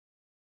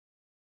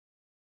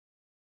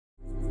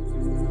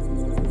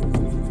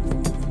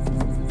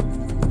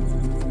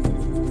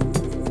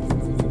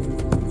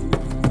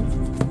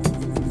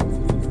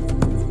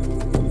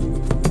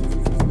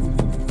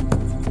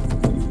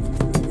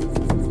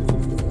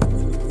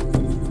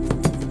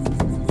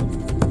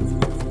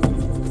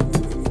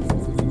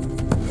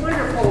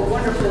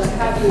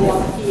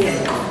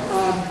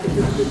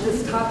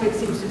topic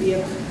seems to be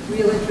of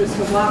real interest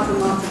to lots and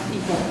lots of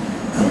people.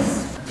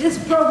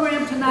 This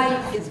program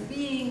tonight is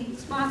being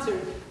sponsored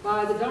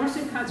by the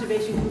Dummerston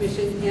Conservation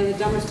Commission and the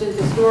Dummerston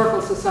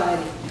Historical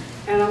Society.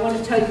 And I want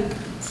to tell you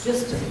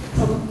just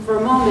for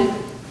a moment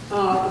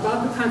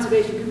about the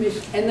Conservation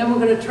Commission, and then we're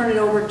going to turn it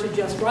over to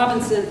Jess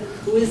Robinson,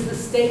 who is the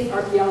state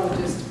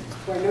archaeologist,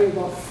 who I know you're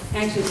both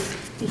anxious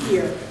to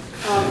hear.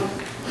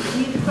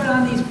 We put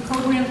on these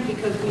programs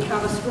because we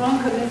have a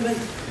strong commitment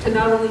to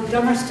not only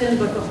Dummerston,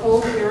 but the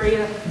whole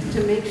area,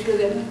 to make sure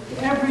that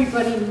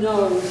everybody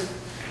knows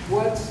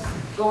what's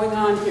going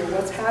on here,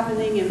 what's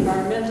happening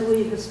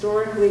environmentally,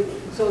 historically,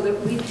 so that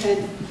we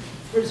can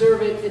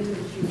preserve it into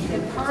the future.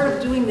 And part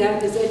of doing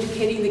that is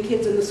educating the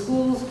kids in the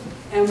schools,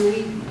 and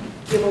we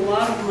give a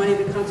lot of money,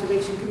 the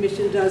Conservation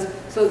Commission does,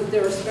 so that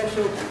there are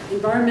special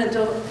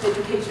environmental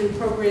education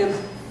programs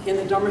in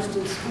the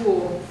Dummerston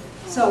school.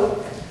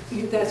 So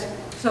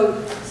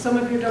some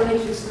of your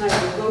donations tonight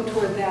will go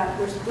toward that.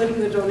 We're splitting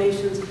the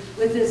donations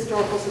with the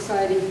Historical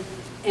Society,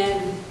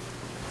 and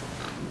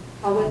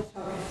I'll let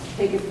Chuck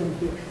take it from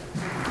here.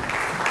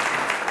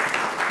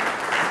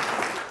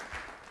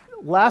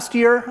 Last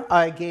year,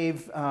 I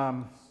gave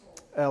a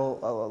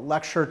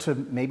lecture to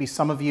maybe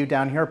some of you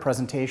down here, a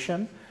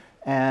presentation.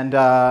 And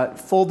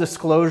full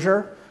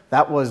disclosure,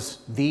 that was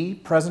the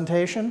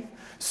presentation.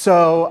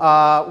 So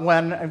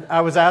when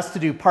I was asked to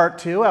do part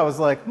two, I was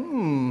like,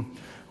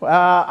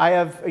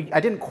 I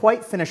didn't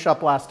quite finish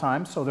up last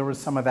time, so there was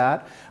some of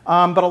that.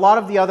 But a lot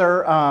of the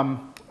other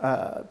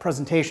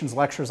presentations,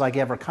 lectures I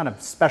gave are kind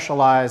of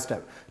specialized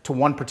to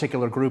one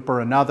particular group or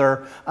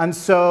another. And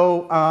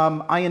so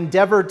I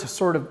endeavored to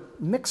sort of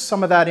mix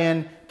some of that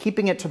in,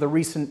 keeping it to the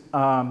recent,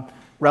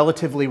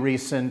 relatively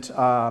recent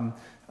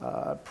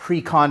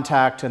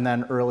pre-contact and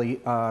then early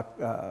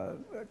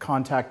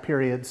contact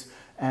periods.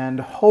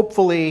 And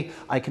hopefully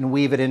I can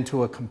weave it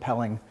into a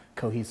compelling,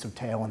 cohesive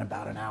tale in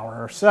about an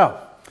hour or so.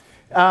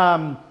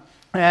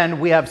 And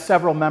we have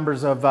several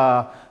members of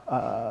the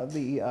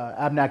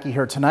Abnaki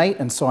here tonight,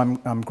 and so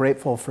I'm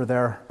grateful for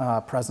their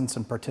presence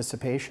and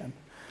participation.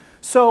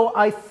 So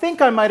I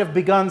think I might have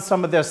begun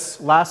some of this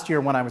last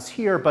year when I was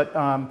here, but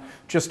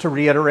just to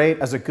reiterate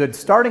as a good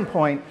starting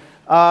point,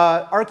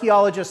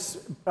 archaeologists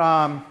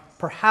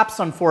perhaps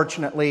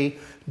unfortunately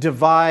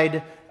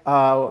divide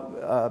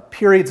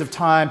periods of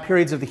time,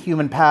 periods of the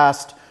human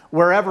past,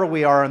 wherever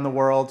we are in the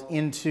world,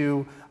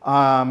 into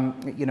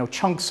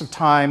chunks of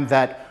time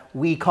that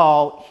we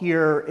call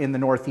here in the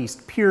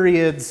Northeast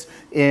periods.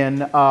 In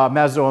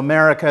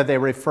Mesoamerica, they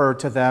refer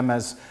to them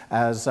as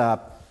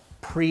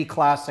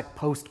pre-classic,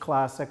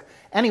 post-classic.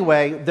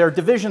 Anyway, they're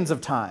divisions of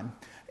time.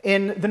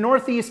 In the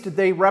Northeast,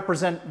 they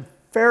represent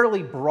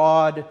fairly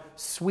broad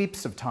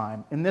sweeps of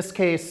time. In this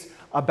case,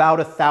 about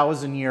a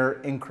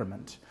 1,000-year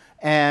increment.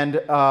 And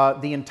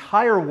the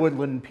entire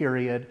woodland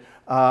period,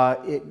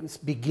 it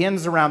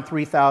begins around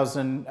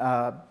 3,000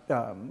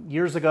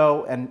 years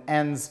ago and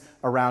ends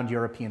around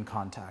European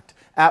contact,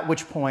 at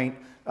which point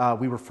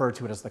we refer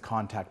to it as the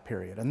contact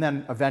period, and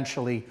then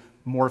eventually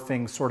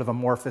morphing sort of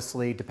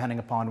amorphously, depending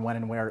upon when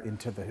and where,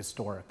 into the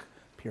historic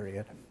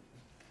period.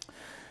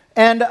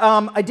 And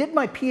I did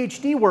my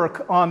PhD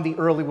work on the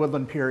early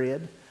woodland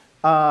period.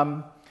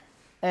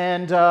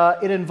 And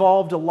it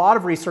involved a lot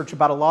of research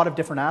about a lot of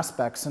different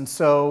aspects. And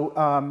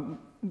so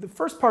the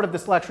first part of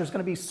this lecture is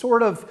going to be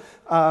sort of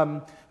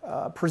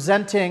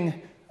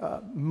presenting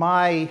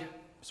my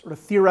sort of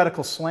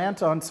theoretical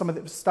slant on some of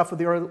the stuff with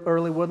the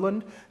early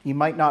woodland. You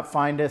might not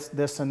find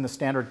this in the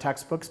standard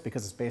textbooks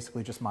because it's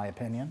basically just my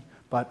opinion,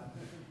 but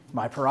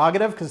my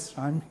prerogative because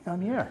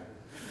I'm here.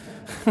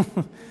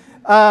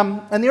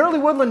 And the early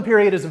woodland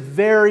period is a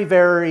very,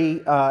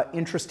 very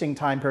interesting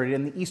time period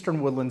in the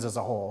eastern woodlands as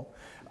a whole.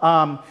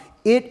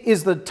 It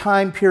is the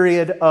time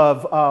period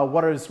of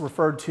what is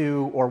referred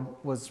to, or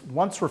was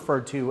once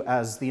referred to,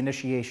 as the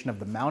initiation of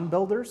the mound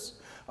builders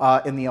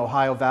in the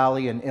Ohio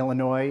Valley and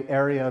Illinois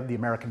area, the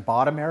American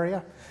Bottom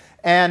area.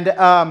 And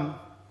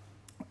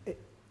it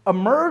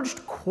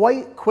emerged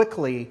quite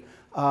quickly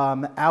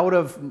out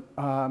of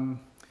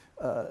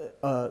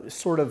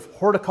sort of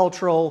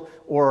horticultural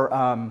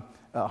or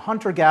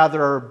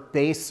hunter-gatherer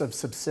base of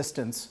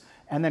subsistence.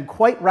 And then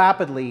quite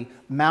rapidly,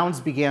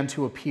 mounds began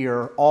to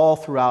appear all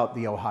throughout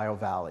the Ohio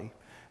Valley,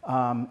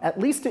 at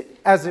least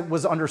as it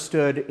was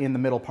understood in the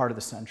middle part of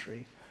the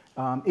century.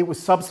 It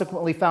was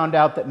subsequently found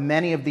out that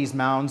many of these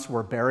mounds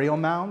were burial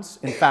mounds.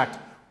 In fact,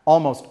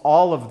 almost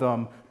all of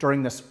them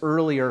during this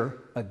earlier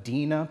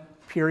Adena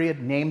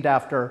period, named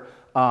after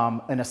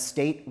an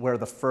estate where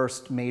the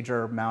first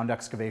major mound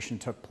excavation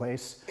took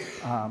place,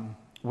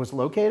 was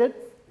located.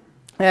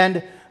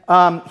 And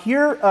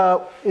here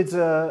is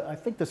I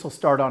think this will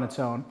start on its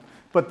own,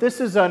 but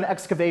this is an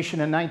excavation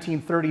in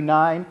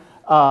 1939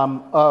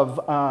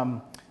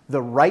 of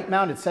the Wright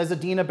Mound. It says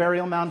Adena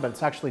Burial Mound, but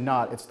it's actually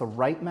not. It's the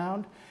Wright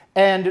Mound.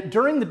 And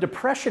during the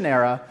Depression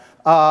era,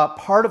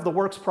 part of the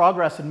Works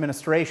Progress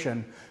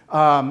Administration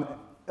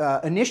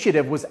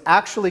initiative was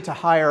actually to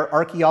hire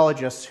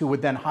archaeologists who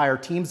would then hire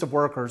teams of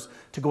workers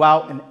to go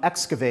out and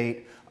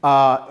excavate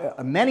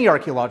many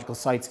archaeological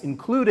sites,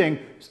 including,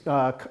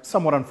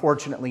 somewhat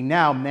unfortunately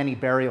now, many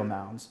burial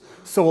mounds.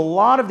 So a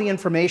lot of the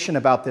information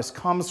about this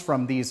comes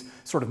from these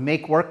sort of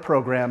make-work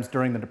programs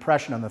during the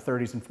Depression in the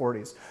 30s and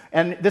 40s.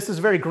 And this is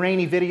a very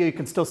grainy video. You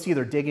can still see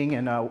they're digging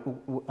in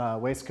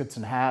waistcoats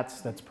and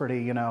hats. That's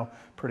pretty,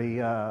 pretty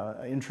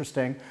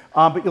interesting.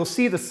 But you'll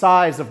see the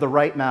size of the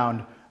right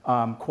mound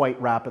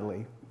quite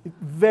rapidly.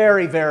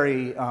 Very,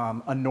 very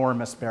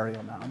enormous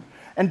burial mound.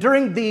 And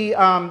during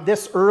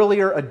this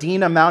earlier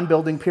Adena mound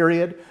building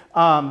period,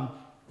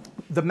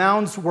 the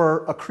mounds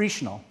were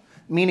accretional,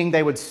 meaning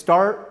they would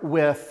start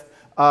with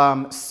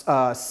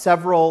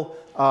several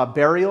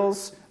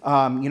burials,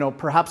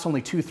 perhaps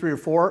only 2, 3, or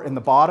 4 in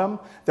the bottom.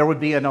 There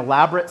would be an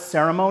elaborate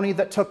ceremony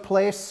that took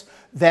place.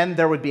 Then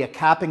there would be a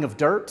capping of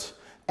dirt,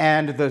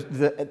 and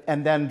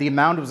then the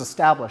mound was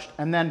established.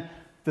 And then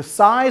the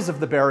size of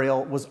the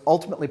burial was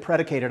ultimately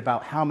predicated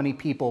about how many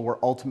people were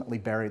ultimately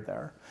buried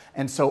there.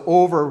 And so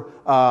over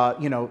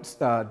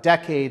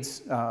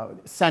decades,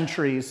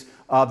 centuries,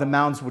 the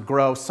mounds would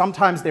grow.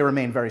 Sometimes they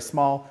remained very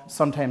small.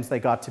 Sometimes they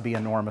got to be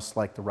enormous,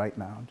 like the right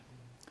mound.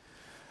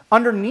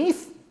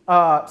 Underneath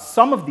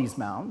some of these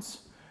mounds,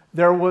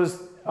 there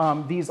was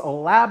these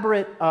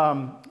elaborate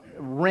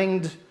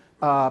ringed,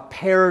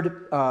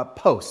 paired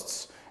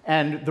posts.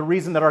 And the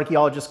reason that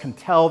archaeologists can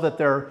tell that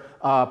they're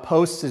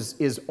posts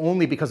is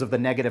only because of the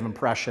negative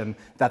impression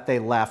that they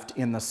left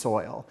in the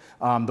soil.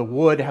 The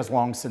wood has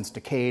long since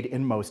decayed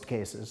in most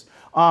cases.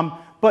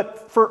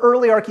 But for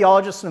early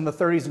archaeologists in the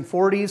 30s and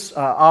 40s,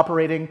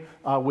 operating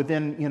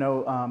within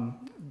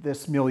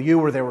this milieu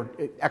where they were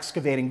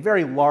excavating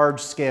very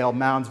large-scale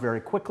mounds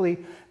very quickly,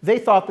 they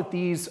thought that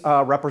these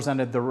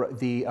represented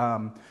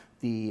the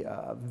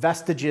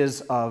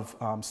vestiges of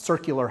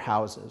circular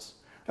houses.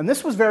 And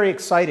this was very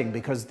exciting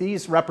because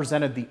these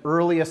represented the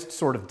earliest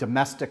sort of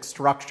domestic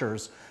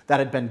structures that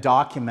had been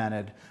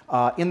documented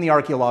in the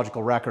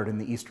archaeological record in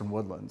the eastern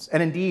woodlands,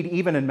 and indeed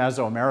even in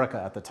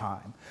Mesoamerica at the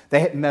time.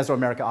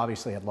 Mesoamerica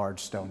obviously had large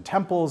stone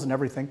temples and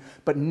everything,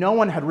 but no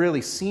one had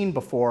really seen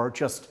before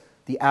just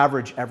the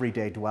average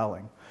everyday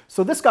dwelling.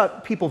 So this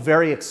got people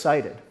very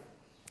excited.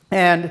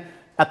 And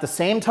at the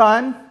same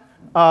time,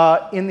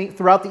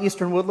 throughout the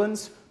eastern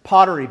woodlands,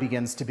 pottery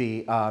begins to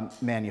be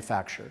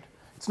manufactured.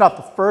 It's not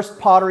the first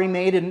pottery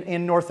made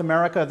in North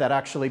America. That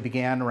actually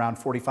began around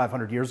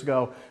 4,500 years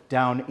ago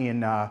down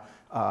in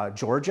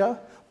Georgia,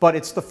 but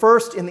it's the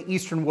first in the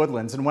eastern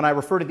woodlands. And when I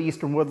refer to the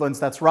eastern woodlands,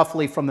 that's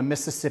roughly from the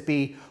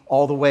Mississippi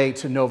all the way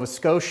to Nova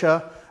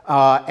Scotia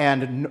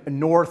and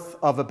north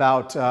of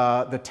about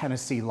the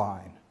Tennessee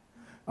line.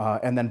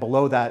 And then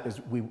below that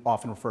is, we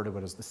often refer to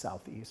it as the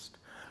southeast.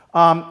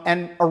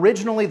 And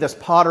originally this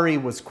pottery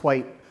was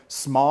quite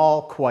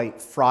small,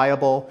 quite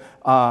friable,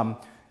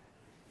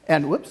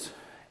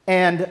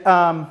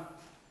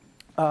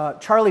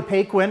 Charlie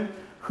Paquin,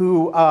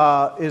 who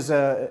got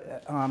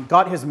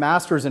his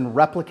master's in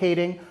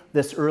replicating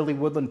this early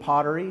woodland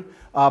pottery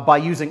by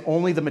using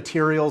only the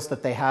materials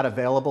that they had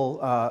available,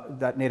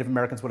 that Native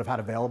Americans would have had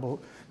available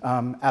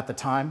at the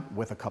time,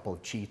 with a couple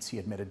of cheats, he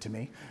admitted to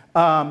me,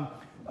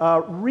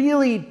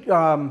 really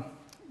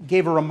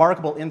gave a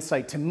remarkable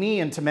insight to me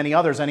and to many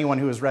others, anyone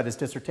who has read his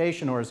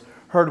dissertation or has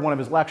heard one of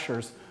his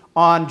lectures,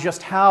 on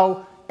just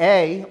how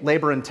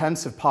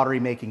labor-intensive pottery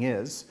making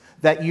is,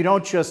 that you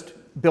don't just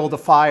build a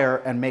fire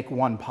and make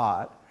one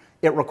pot.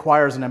 It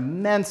requires an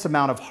immense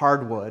amount of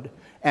hardwood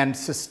and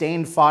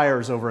sustained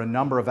fires over a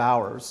number of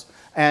hours.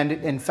 And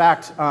in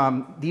fact,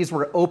 these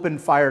were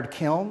open-fired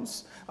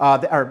kilns,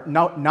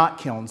 not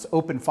kilns,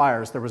 open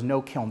fires. There was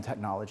no kiln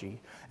technology.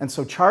 And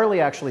so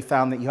Charlie actually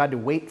found that you had to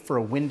wait for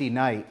a windy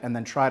night and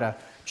then try to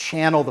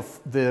channel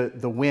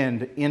the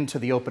wind into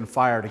the open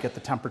fire to get the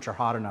temperature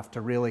hot enough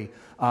to really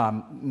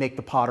make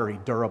the pottery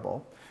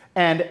durable.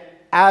 And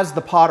as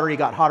the pottery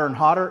got hotter and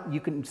hotter,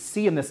 you can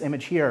see in this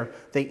image here,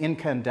 they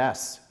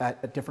incandesce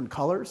at different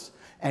colors.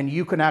 And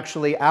you can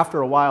actually,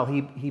 after a while,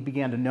 he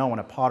began to know when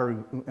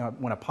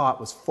a pot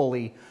was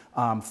fully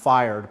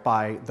fired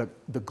by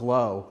the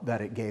glow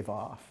that it gave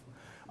off.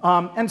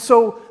 And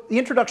so the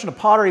introduction of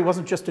pottery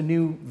wasn't just a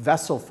new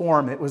vessel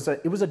form, it was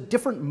a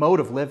different mode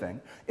of living.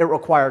 It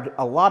required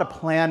a lot of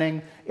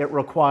planning, it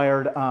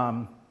required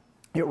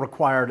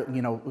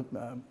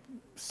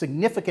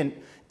significant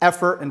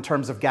effort in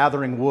terms of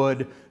gathering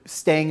wood,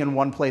 staying in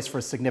one place for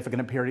a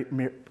significant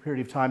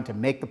period of time to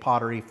make the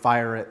pottery,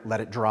 fire it,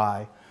 let it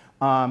dry.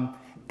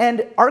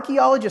 And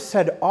archaeologists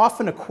had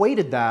often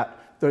equated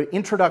the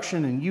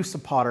introduction and use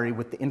of pottery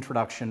with the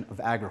introduction of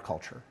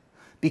agriculture,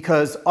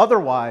 because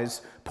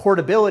otherwise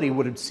portability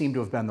would have seemed to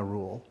have been the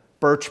rule.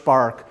 Birch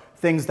bark,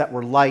 things that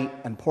were light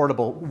and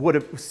portable would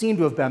have seemed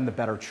to have been the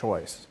better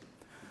choice.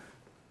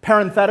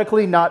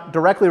 Parenthetically, not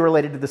directly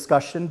related to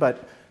discussion,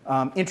 but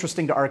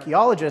interesting to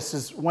archaeologists,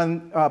 is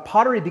when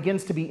pottery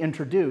begins to be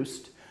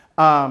introduced,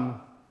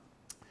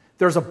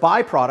 there's a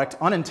byproduct,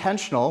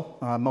 unintentional,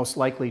 most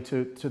likely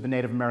to the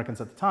Native Americans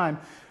at the time,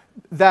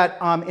 that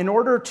in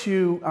order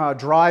to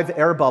drive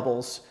air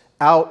bubbles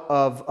out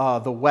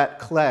of the wet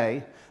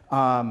clay,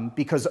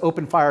 because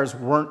open fires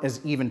weren't as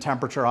even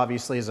temperature,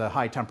 obviously, as a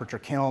high temperature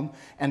kiln.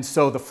 And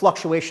so the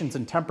fluctuations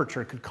in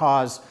temperature could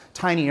cause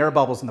tiny air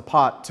bubbles in the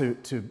pot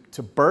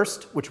to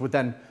burst, which would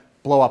then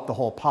blow up the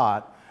whole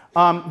pot.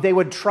 They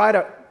would try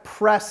to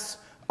press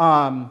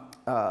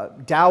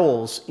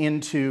dowels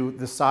into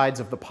the sides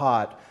of the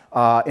pot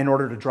in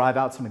order to drive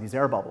out some of these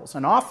air bubbles.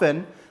 And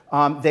often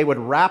they would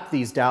wrap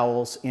these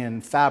dowels in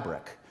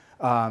fabric.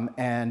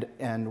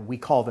 And we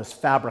call this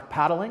fabric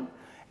paddling.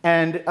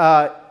 And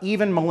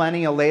even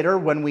millennia later,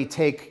 when we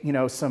take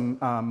some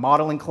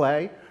modeling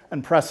clay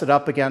and press it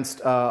up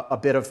against a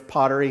bit of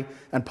pottery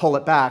and pull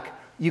it back,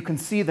 you can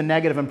see the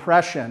negative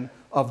impression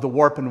of the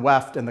warp and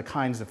weft and the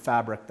kinds of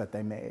fabric that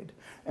they made.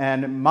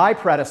 And my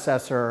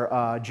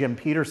predecessor, Jim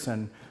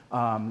Peterson,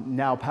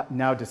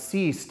 now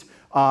deceased,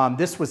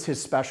 this was his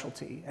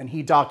specialty. And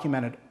he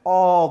documented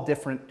all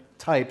different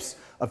types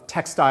of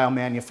textile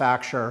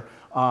manufacture,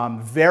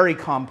 very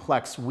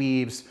complex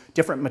weaves,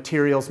 different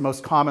materials,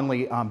 most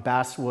commonly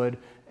basswood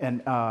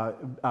and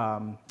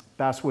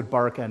basswood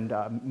bark and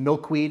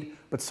milkweed,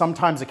 but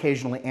sometimes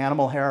occasionally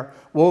animal hair,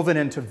 woven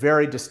into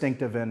very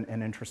distinctive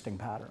and interesting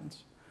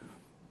patterns.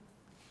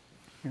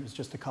 Here's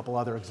just a couple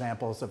other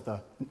examples of the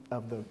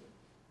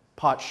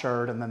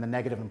potsherd and then the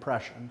negative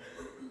impression,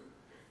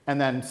 and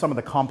then some of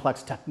the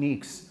complex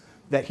techniques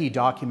that he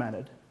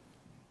documented.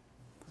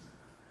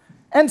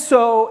 And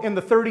so in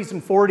the 30s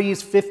and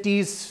 40s,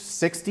 50s,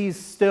 60s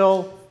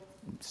still,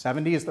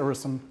 70s, there were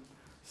some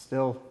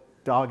still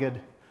dogged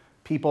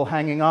people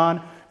hanging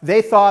on.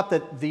 They thought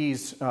that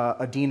these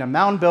Adena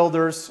mound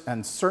builders,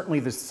 and certainly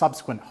the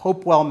subsequent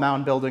Hopewell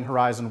mound building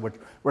horizon,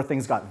 where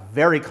things got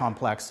very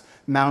complex,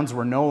 mounds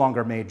were no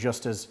longer made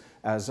just as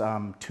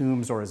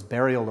tombs or as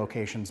burial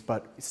locations,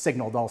 but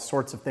signaled all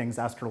sorts of things,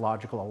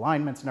 astrological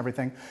alignments and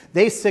everything.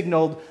 They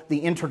signaled the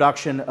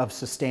introduction of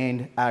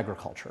sustained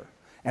agriculture.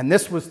 And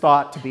this was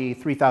thought to be,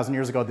 3,000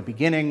 years ago, the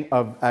beginning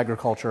of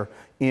agriculture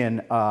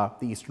in the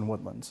eastern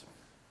woodlands.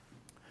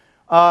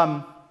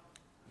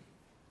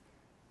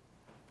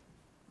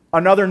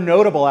 Another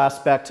notable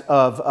aspect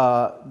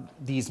of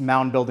these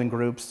mound building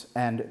groups,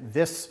 and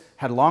this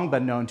had long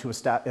been known to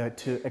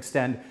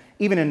extend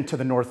even into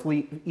the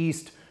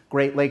northeast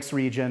Great Lakes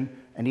region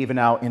and even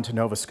out into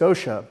Nova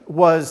Scotia,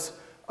 was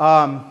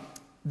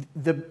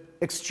the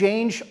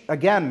exchange,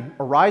 again,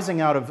 arising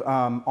out of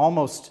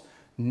almost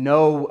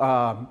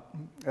no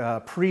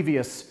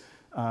previous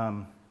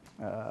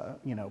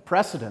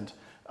precedent.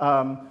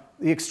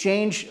 The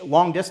exchange,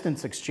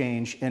 long-distance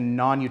exchange in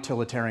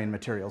non-utilitarian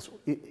materials,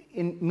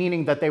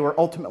 meaning that they were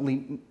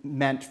ultimately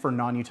meant for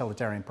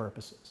non-utilitarian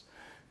purposes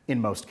in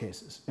most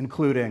cases,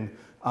 including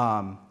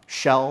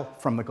shell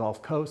from the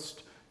Gulf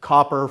Coast,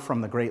 copper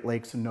from the Great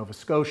Lakes in Nova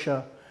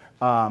Scotia,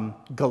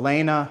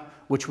 galena,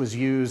 which was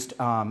used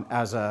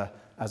as a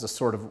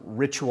sort of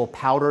ritual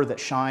powder that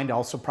shined,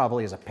 also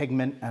probably as a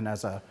pigment and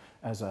as a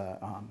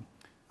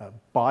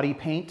body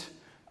paint.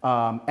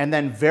 And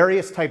then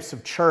various types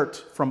of chert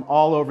from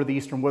all over the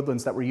eastern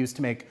woodlands that were used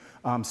to make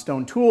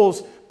stone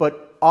tools,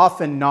 but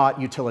often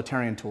not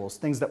utilitarian tools,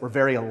 things that were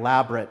very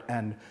elaborate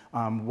and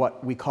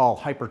what we call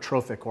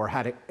hypertrophic, or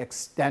had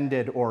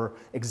extended or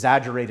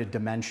exaggerated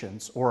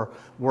dimensions, or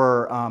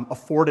were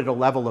afforded a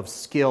level of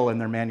skill in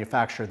their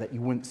manufacture that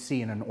you wouldn't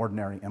see in an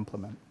ordinary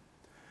implement.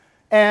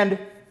 And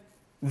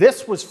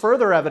this was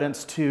further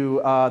evidence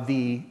to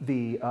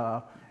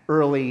the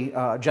early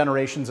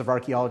generations of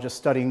archaeologists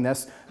studying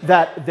this,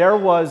 that there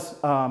was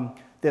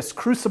this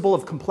crucible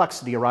of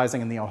complexity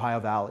arising in the Ohio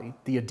Valley,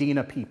 the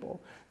Adena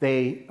people.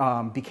 They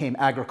became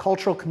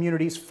agricultural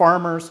communities,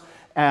 farmers,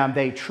 and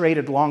they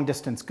traded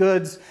long-distance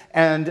goods,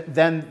 and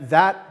then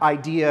that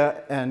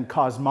idea and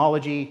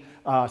cosmology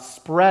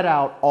spread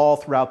out all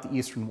throughout the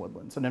eastern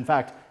woodlands. And in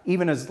fact,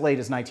 even as late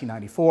as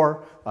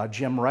 1994,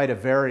 Jim Wright, a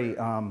very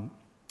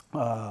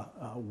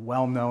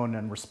well-known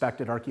and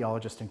respected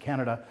archaeologist in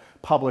Canada,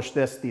 published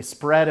this, The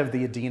Spread of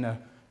the Adena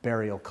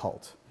Burial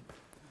Cult.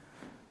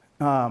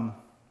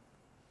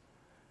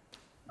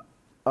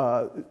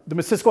 The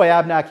Missisquoi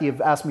Abnaki have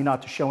asked me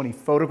not to show any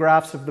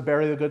photographs of the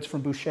burial goods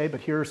from Boucher,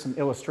 but here are some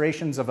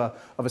illustrations of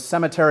a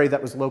cemetery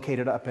that was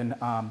located up in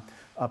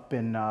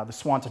the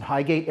Swanton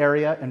Highgate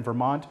area in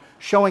Vermont,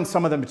 showing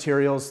some of the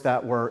materials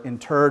that were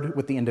interred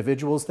with the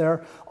individuals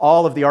there.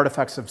 All of the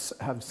artifacts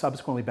have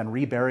subsequently been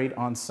reburied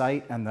on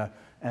site, and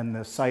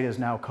the site is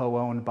now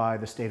co-owned by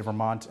the state of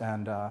Vermont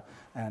and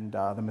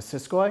the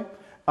Missisquoi,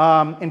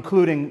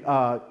 including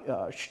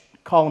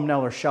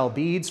columnellar shell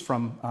beads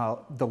from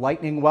the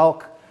lightning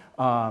whelk,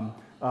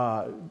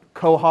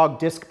 quahog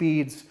disc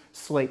beads,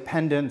 slate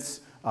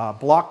pendants,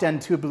 blocked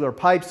end tubular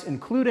pipes,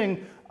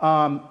 including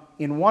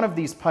in one of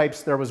these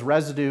pipes there was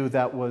residue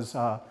that was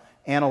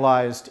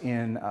analyzed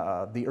in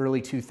the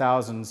early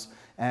 2000s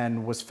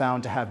and was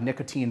found to have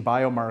nicotine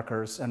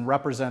biomarkers and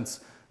represents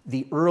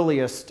the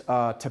earliest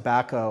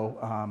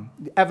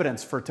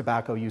evidence for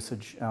tobacco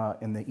usage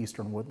in the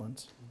eastern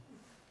woodlands.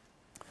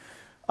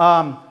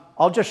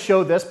 I'll just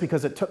show this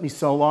because it took me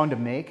so long to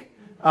make.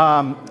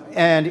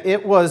 And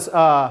it was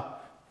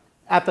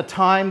at the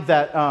time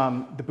that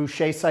the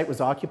Boucher site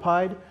was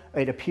occupied,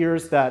 it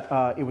appears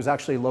that it was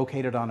actually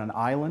located on an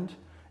island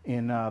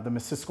in the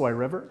Missisquoi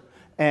River,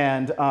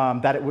 and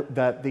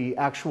that the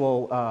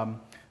actual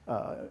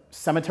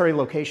cemetery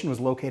location was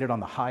located on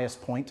the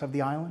highest point of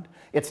the island.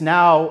 It's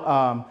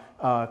now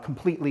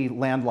completely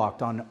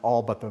landlocked on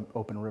all but the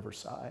open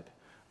riverside.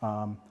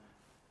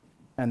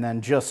 And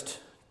then just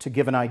to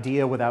give an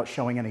idea without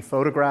showing any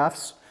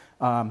photographs,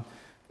 I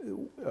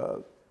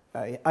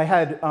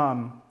had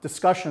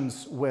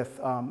discussions with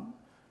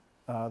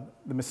the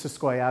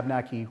Missisquoi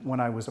Abnaki when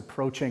I was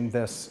approaching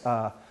this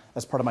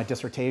as part of my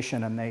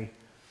dissertation, and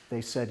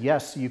they said,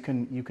 yes, you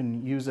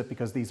can use it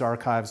because these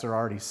archives are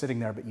already sitting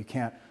there, but you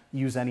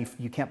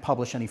can't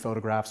publish any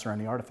photographs or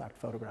any artifact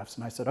photographs.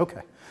 And I said,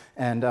 okay.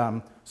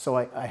 And so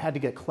I had to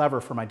get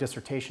clever for my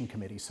dissertation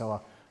committee,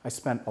 so I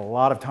spent a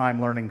lot of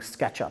time learning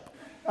SketchUp.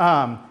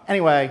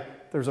 Anyway,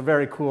 there's a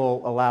very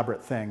cool,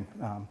 elaborate thing.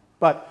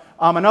 But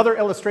another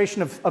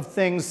illustration of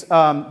things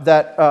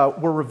that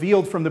were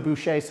revealed from the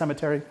Boucher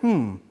Cemetery.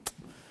 I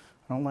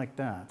don't like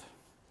that.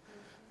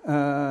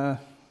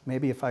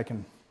 Maybe if I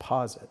can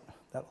pause it,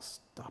 that'll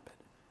stop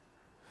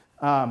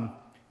it.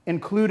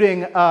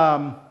 Including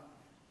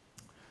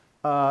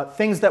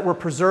things that were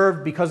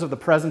preserved because of the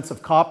presence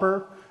of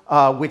copper,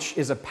 which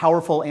is a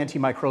powerful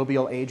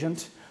antimicrobial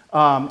agent,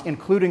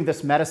 including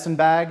this medicine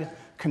bag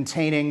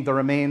containing the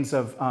remains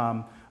of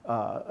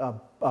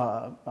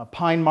a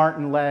pine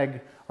marten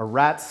leg, a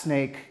rat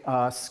snake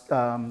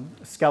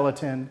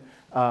skeleton,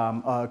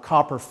 a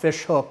copper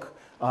fish hook,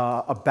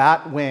 a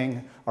bat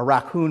wing, a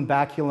raccoon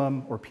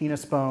baculum or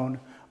penis bone,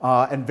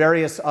 and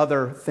various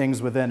other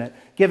things within it,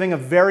 giving a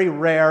very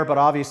rare but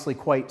obviously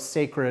quite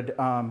sacred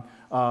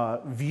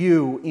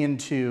view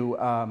into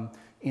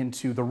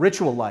the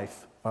ritual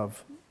life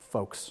of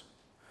folks.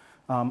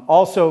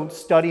 Also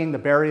studying the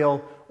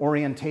burial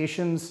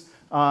orientations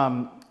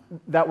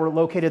that were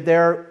located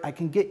there, I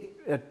can get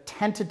a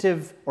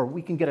tentative, or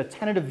we can get a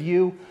tentative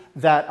view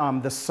that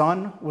the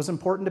sun was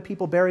important to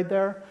people buried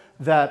there,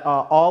 that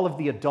all of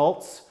the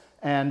adults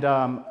and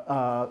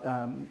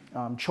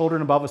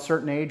children above a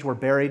certain age were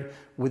buried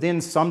within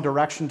some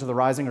direction to the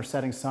rising or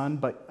setting sun,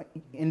 but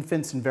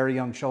infants and very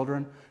young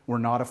children were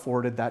not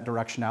afforded that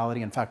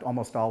directionality. In fact,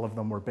 almost all of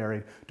them were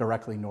buried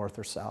directly north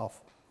or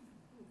south.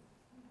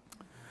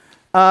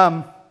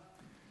 And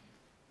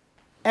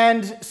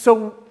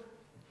so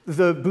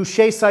the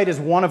Boucher site is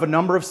one of a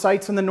number of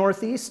sites in the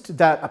Northeast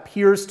that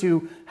appears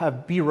to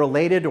be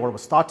related, or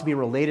was thought to be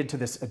related, to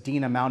this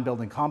Adena mound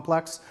building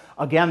complex.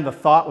 Again, the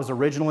thought was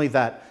originally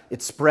that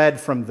it spread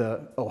from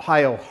the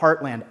Ohio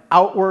heartland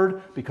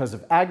outward because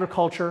of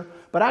agriculture,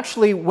 but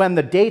actually when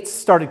the dates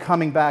started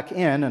coming back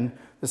in, and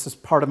this is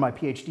part of my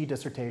PhD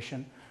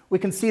dissertation, we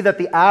can see that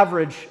the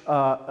average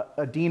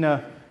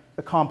Adena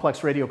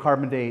complex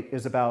radiocarbon date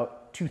is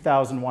about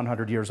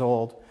 2,100 years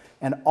old.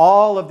 And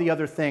all of the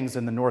other things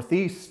in the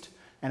Northeast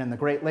and in the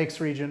Great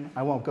Lakes region,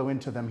 I won't go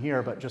into them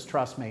here, but just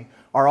trust me,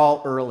 are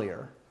all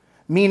earlier.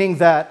 Meaning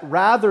that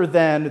rather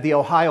than the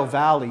Ohio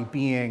Valley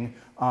being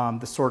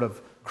the sort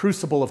of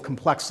crucible of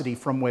complexity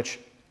from which,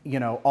 you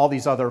know, all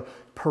these other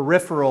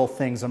peripheral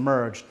things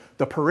emerged,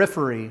 the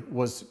periphery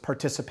was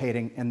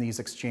participating in these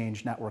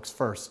exchange networks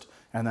first,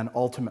 and then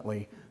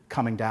ultimately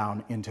coming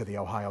down into the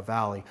Ohio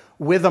Valley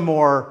with a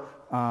more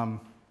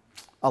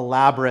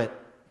elaborate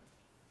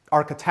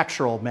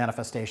architectural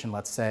manifestation,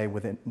 let's say,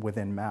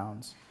 within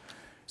mounds.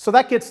 So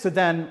that gets to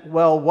then,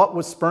 well, what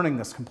was spurning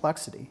this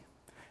complexity?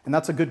 And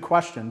that's a good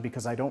question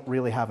because I don't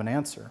really have an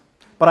answer.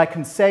 But I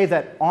can say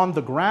that on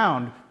the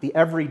ground, the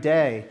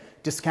everyday,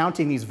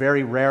 discounting these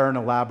very rare and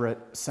elaborate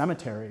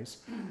cemeteries,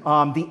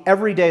 the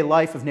everyday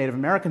life of Native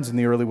Americans in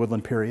the early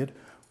woodland period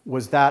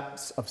was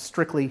that of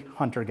strictly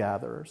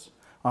hunter-gatherers.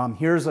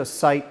 Here's a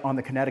site on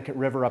the Connecticut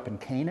River up in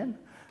Canaan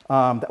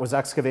that was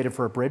excavated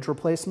for a bridge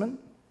replacement.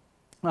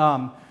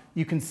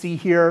 You can see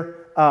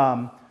here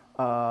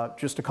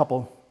just a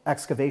couple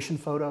excavation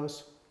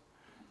photos.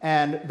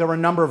 And there were a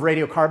number of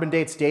radiocarbon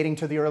dates dating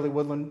to the early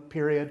woodland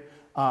period.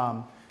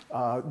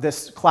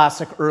 This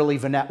classic early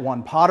Vinette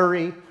 1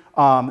 pottery,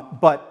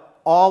 but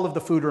all of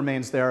the food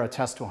remains there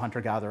attest to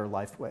hunter-gatherer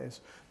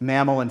lifeways.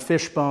 Mammal and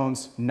fish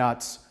bones,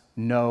 nuts,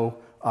 no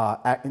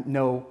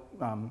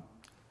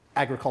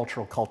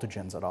agricultural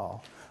cultigens at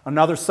all.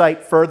 Another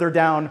site further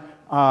down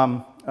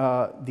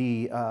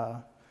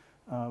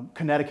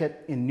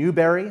Connecticut in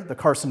Newbury, the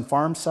Carson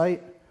Farm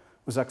site,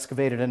 was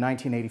excavated in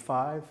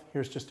 1985.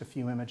 Here's just a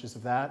few images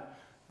of that.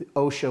 The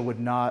OSHA would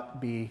not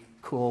be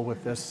cool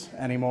with this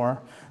anymore.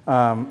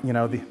 You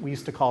know, we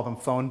used to call them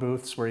phone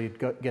booths where you'd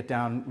get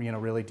down, you know,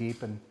 really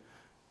deep, and,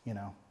 you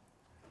know,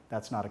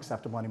 that's not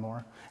acceptable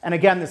anymore. And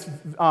again, this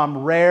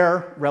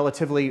rare,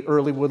 relatively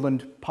early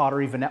woodland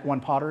pottery, Vinette 1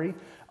 pottery.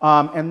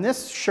 And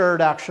this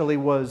sherd actually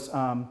was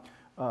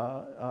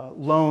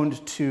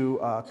loaned to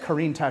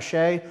Karine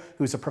Taché,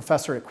 who's a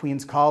professor at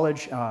Queens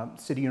College,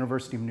 City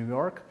University of New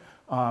York,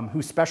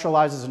 who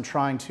specializes in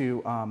trying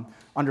to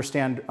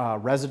understand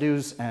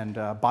residues and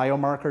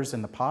biomarkers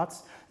in the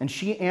pots. And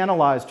she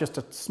analyzed just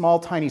a small,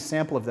 tiny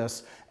sample of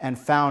this and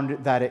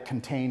found that it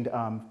contained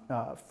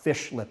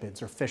fish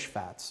lipids or fish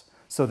fats.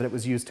 so that it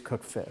was used to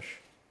cook fish.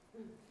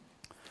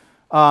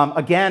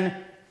 Again,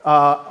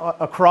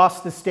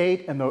 across the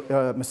state and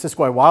the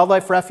Missisquoi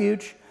Wildlife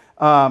Refuge,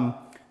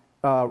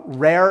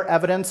 rare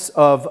evidence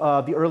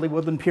of the early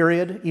woodland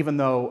period, even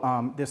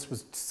though this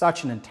was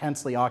such an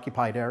intensely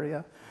occupied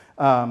area.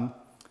 And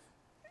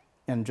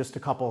just a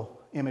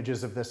couple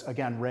images of this,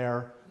 again,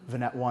 rare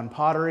Vignette 1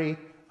 pottery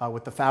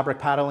with the fabric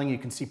paddling, you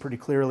can see pretty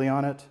clearly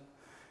on it.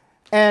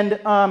 And,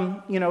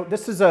 you know,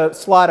 this is a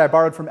slide I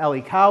borrowed from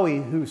Ellie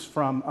Cowie, who's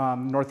from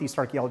Northeast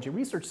Archaeology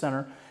Research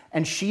Center,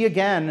 and she,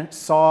 again,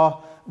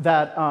 saw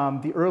that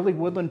the early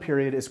woodland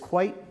period is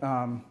quite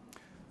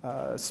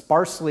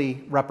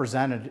sparsely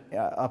represented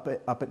up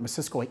at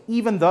Missisquoi,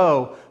 even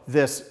though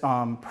this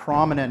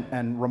prominent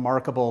and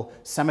remarkable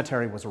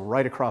cemetery was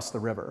right across the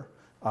river.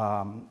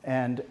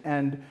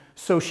 And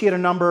so she had a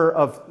number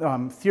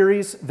of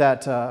theories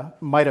that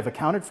might have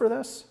accounted for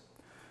this.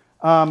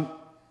 But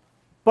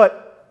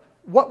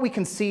what we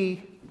can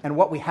see and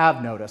what we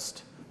have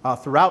noticed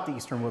throughout the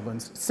eastern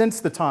woodlands since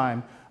the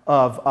time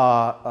of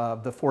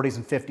the 40s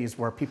and 50s,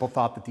 where people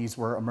thought that these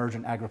were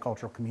emergent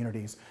agricultural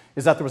communities,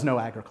 is that there was no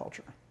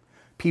agriculture.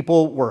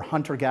 People were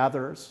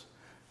hunter-gatherers.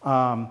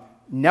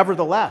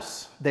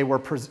 Nevertheless, they were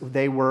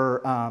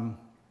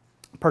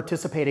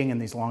participating in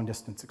these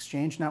long-distance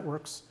exchange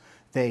networks.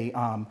 They,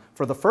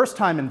 for the first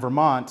time in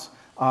Vermont,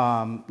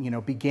 you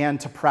know, began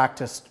to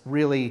practice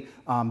really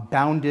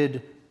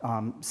bounded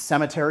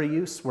cemetery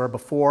use, where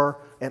before,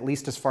 at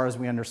least as far as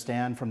we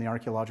understand from the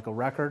archaeological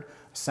record,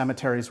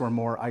 cemeteries were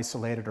more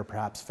isolated or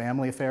perhaps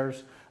family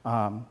affairs.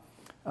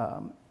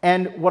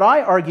 And what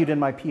I argued in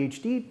my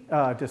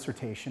PhD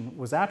dissertation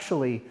was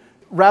actually,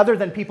 rather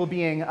than people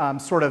being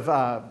sort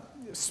of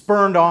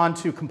spurned on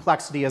to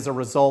complexity as a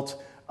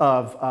result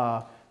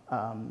of,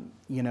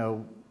 you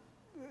know,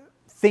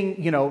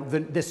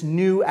 this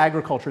new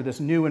agriculture, this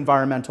new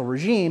environmental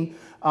regime,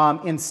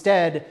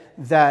 instead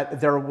that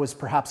there was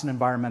perhaps an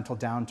environmental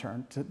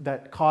downturn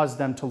that caused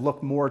them to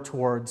look more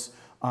towards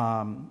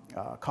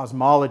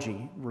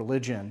cosmology,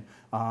 religion,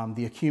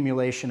 the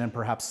accumulation and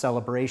perhaps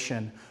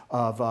celebration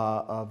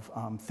of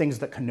things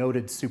that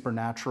connoted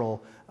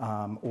supernatural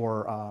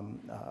or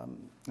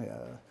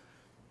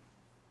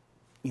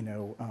you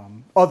know,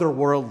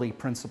 otherworldly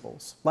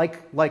principles,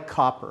 like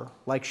copper,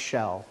 like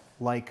shell,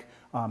 like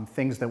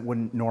things that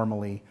wouldn't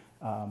normally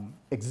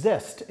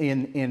exist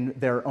in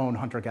their own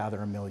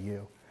hunter-gatherer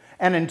milieu.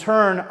 And in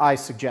turn, I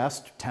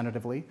suggest,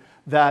 tentatively,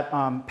 that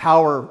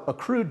power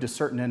accrued to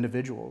certain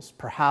individuals,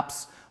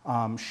 perhaps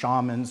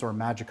shamans or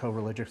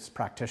magico-religious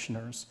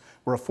practitioners,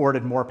 were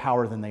afforded more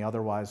power than they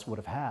otherwise would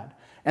have had.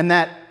 And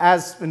that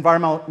as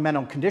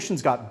environmental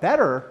conditions got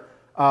better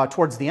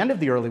towards the end of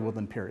the early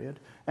woodland period,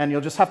 and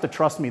you'll just have to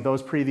trust me,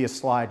 those previous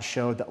slides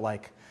showed that,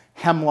 like,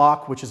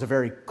 hemlock, which is a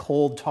very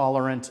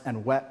cold-tolerant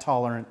and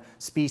wet-tolerant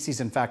species,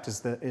 in fact,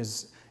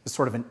 is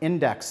sort of an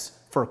index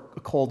for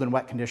cold and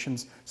wet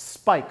conditions,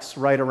 spikes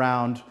right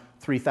around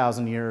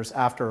 3,000 years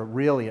after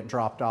really it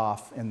dropped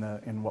off in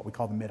what we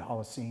call the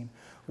mid-Holocene.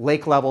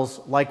 Lake levels,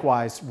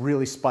 likewise,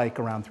 really spike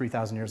around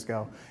 3,000 years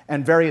ago,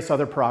 and various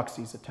other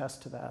proxies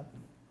attest to that.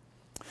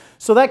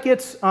 So that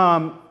gets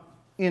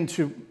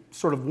into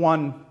sort of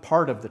one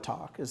part of the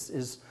talk,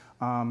 is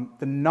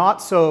the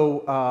not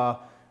so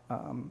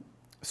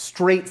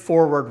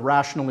straightforward,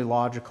 rationally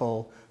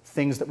logical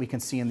things that we can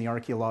see in the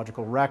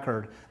archaeological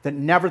record that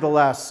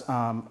nevertheless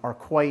are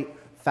quite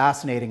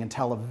fascinating and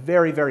tell a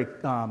very, very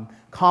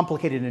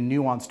complicated and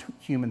nuanced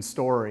human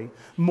story,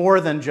 more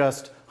than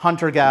just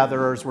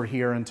hunter-gatherers were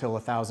here until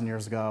 1,000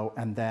 years ago,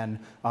 and then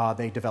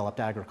they developed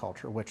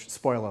agriculture, which,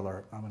 spoiler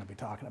alert, I'm going to be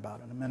talking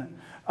about in a minute.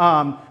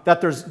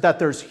 That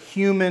there's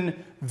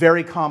human,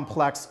 very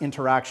complex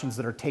interactions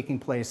that are taking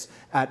place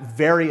at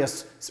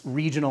various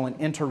regional and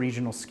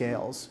interregional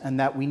scales, and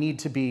that we need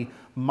to be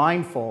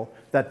mindful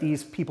that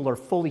these people are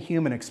fully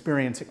human,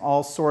 experiencing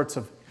all sorts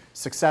of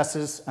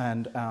successes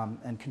and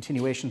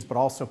continuations, but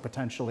also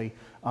potentially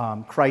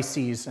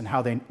crises, and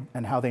how they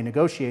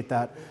negotiate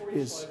that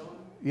is,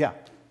 yeah.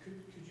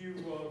 Could you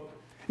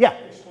yeah.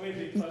 explain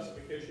the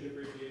classification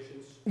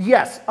abbreviations?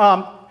 Yes.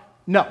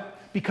 No,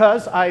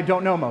 because I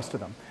don't know most of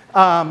them.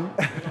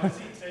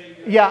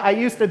 Yeah, I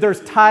used to.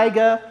 There's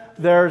taiga.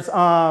 There's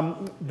the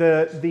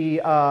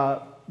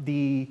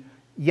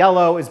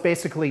yellow is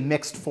basically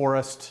mixed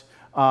forest.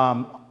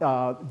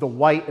 The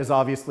white is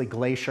obviously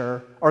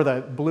glacier, or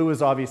the blue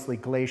is obviously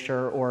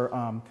glacier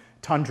or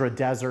tundra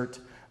desert.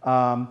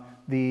 That's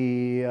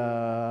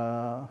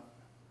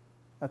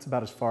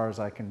about as far as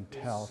I can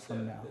tell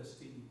from now.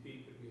 STEP could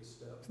be a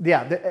step.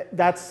 Yeah,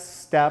 that's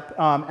steppe.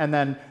 And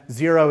then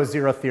zero is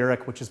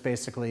xerotheric, which is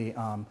basically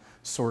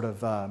sort of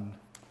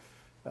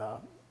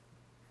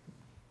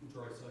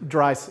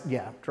dry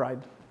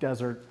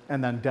desert,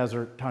 and then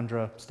desert,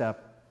 tundra,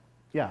 steppe.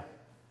 Yeah.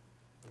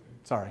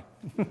 Sorry.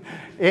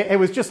 It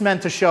was just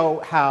meant to show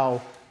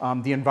how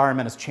the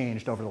environment has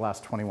changed over the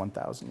last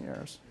 21,000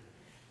 years.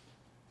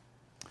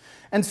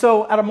 And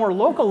so at a more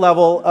local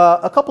level,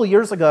 a couple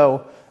years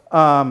ago,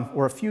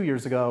 or a few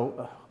years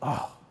ago,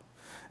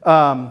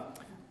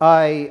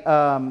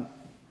 I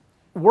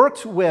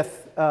worked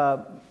with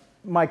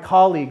my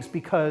colleagues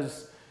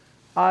because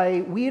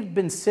we had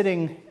been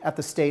sitting at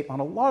the state on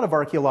a lot of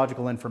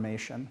archaeological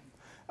information.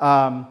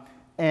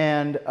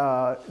 And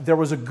there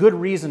was a good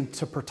reason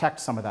to protect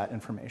some of that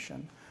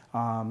information.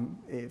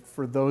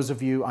 For those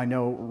of you, I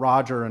know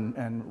Roger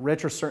and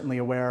Rich are certainly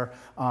aware,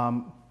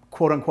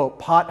 quote unquote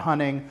pot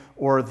hunting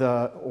or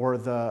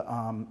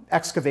the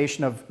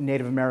excavation of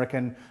Native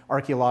American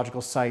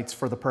archaeological sites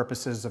for the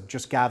purposes of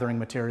just gathering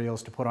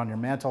materials to put on your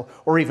mantle,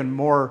 or even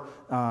more,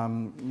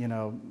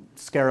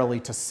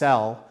 scarily to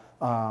sell,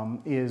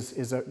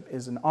 is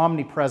an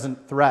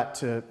omnipresent threat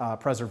to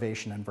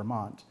preservation in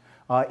Vermont.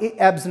 It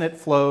ebbs and it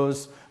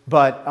flows,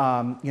 but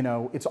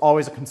it's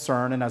always a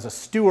concern. And as a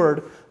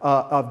steward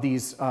of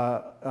these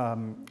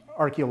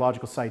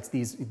archaeological sites,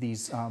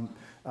 these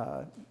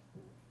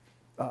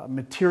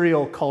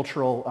material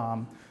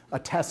cultural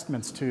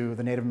attestments to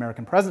the Native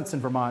American presence in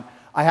Vermont,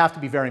 I have to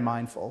be very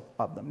mindful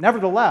of them.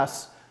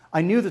 Nevertheless,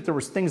 I knew that there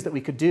was things that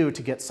we could do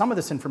to get some of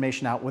this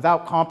information out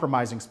without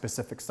compromising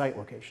specific site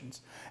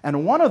locations.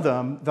 And one of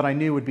them that I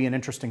knew would be an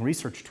interesting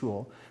research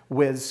tool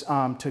was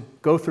to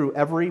go through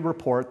every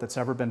report that's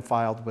ever been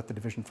filed with the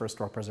Division for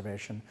Historic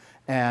Preservation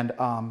and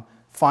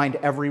find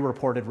every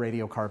reported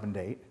radiocarbon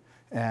date.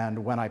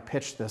 And when I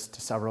pitched this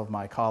to several of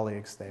my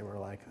colleagues, they were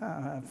like,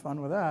 have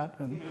fun with that.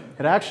 And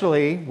it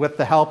actually, with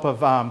the help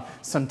of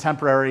some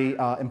temporary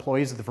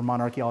employees at the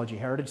Vermont Archaeology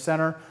Heritage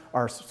Center,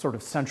 our sort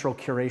of central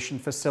curation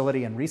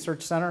facility and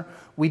research center,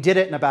 we did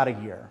it in about a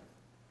year.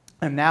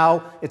 And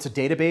now it's a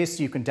database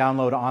you can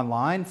download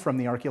online from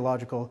the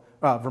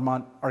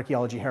Vermont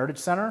Archaeology Heritage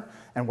Center,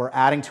 and we're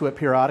adding to it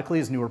periodically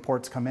as new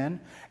reports come in.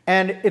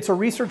 And it's a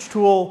research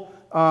tool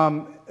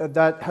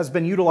that has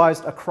been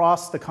utilized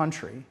across the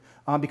country.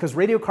 Because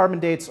radiocarbon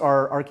dates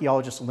are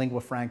archaeologists'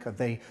 lingua franca.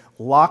 They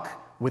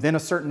lock, within a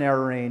certain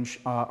error range,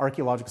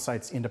 archaeological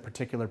sites into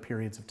particular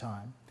periods of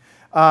time.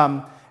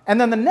 And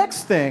then the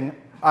next thing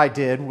I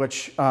did,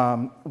 which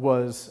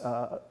was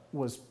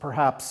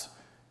perhaps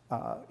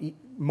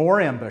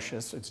more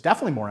ambitious, it's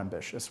definitely more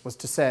ambitious, was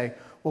to say,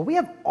 well, we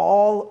have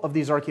all of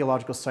these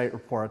archaeological site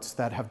reports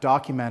that have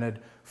documented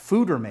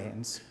food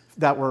remains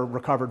that were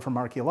recovered from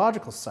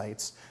archaeological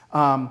sites.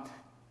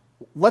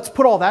 Let's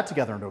put all that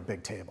together into a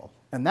big table.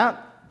 And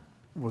that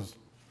was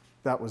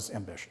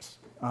ambitious.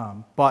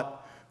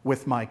 But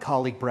with my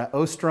colleague Brett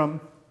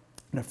Ostrom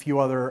and a few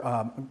other,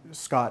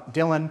 Scott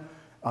Dillon,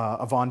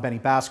 Yvonne Benny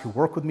Bask, who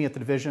work with me at the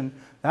division,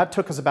 that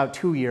took us about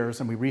 2 years,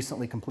 and we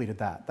recently completed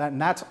that.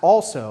 And that's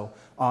also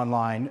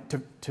online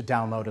to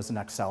download as an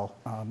Excel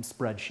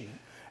spreadsheet.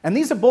 And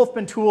these have both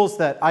been tools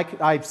that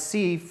I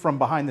see from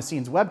behind the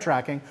scenes web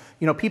tracking.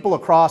 People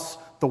across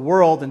the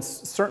world, and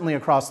certainly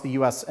across the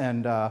US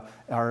and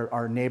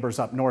our neighbors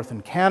up north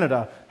in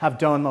Canada, have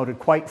downloaded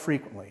quite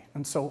frequently.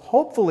 And so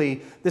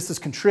hopefully this is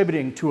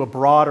contributing to a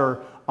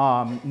broader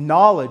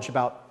knowledge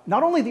about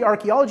not only the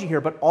archaeology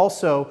here, but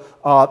also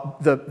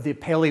the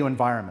paleo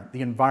environment,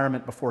 the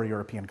environment before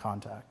European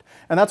contact.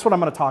 And that's what I'm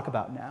going to talk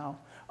about now.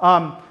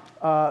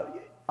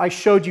 I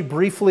showed you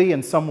briefly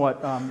and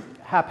somewhat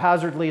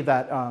haphazardly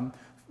that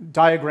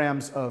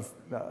diagrams of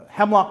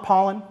hemlock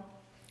pollen.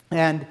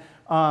 And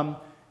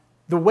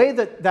the way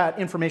that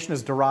information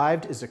is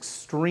derived is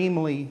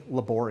extremely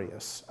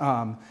laborious.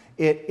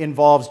 It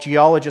involves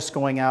geologists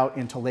going out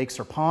into lakes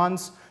or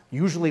ponds,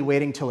 usually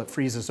waiting till it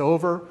freezes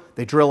over.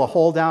 They drill a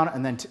hole down,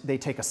 and then they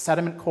take a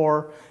sediment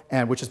core,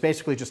 which is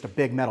basically just a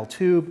big metal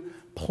tube,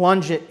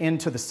 plunge it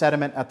into the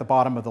sediment at the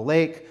bottom of the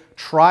lake,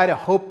 try to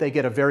hope they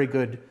get a very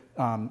good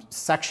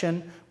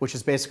section, which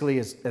is basically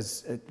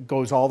as it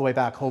goes all the way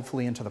back,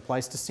 hopefully, into the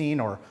Pleistocene,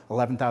 or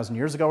 11,000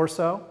 years ago or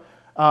so.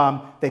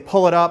 They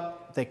pull it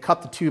up, they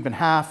cut the tube in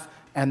half,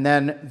 and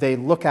then they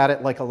look at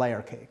it like a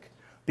layer cake.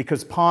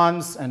 Because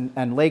ponds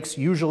and lakes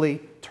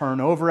usually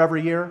turn over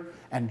every year,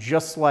 and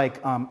just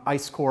like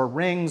ice core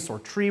rings or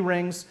tree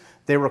rings,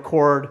 they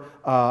record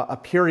a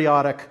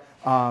periodic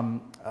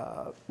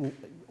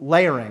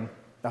layering,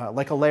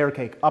 like a layer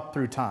cake, up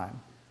through time.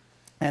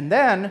 And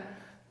then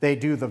they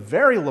do the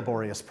very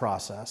laborious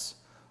process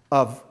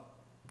of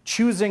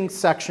choosing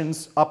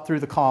sections up through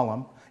the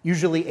column,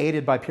 usually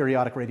aided by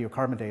periodic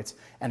radiocarbon dates,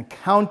 and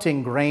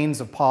counting grains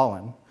of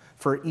pollen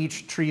for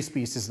each tree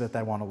species that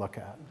they want to look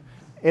at.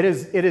 It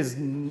is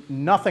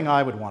nothing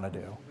I would want to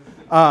do.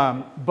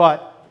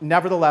 But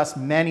nevertheless,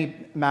 many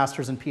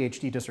master's and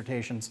PhD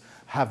dissertations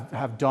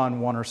have done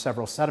one or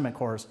several sediment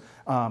cores.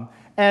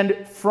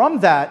 And from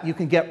that, you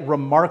can get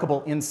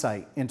remarkable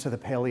insight into the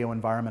paleo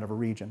environment of a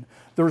region.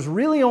 There's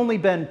really only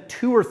been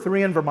 2 or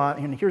 3 in Vermont,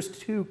 and here's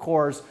 2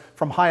 cores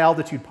from high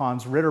altitude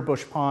ponds,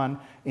 Ritterbush Pond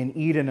in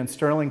Eden and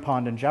Sterling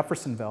Pond in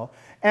Jeffersonville.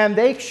 And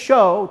they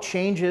show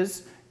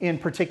changes in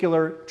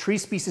particular tree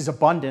species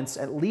abundance,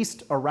 at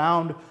least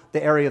around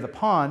the area of the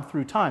pond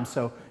through time.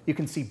 So you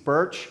can see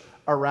birch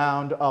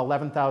around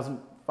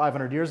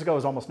 11,500 years ago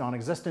is almost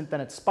non-existent,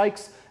 then it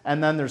spikes,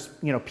 and then there's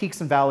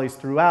peaks and valleys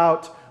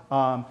throughout.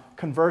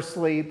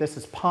 Conversely, this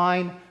is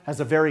pine, has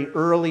a very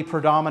early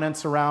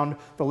predominance around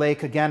the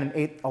lake, again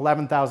in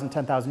 11,000,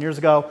 10,000 years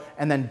ago,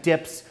 and then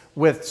dips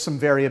with some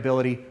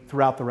variability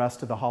throughout the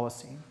rest of the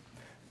Holocene.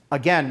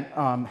 Again,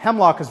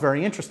 hemlock is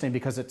very interesting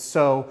because it's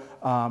so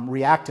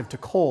reactive to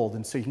cold,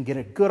 and so you can get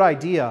a good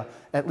idea,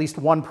 at least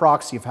one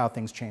proxy of how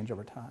things change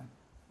over time.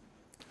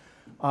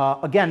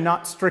 Again,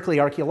 not strictly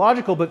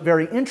archaeological, but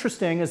very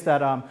interesting is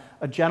that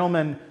a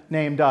gentleman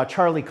named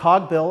Charlie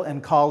Cogbill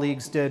and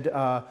colleagues did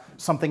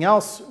something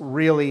else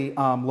really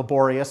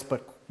laborious,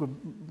 but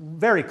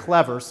very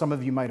clever. Some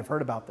of you might have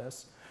heard about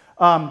this.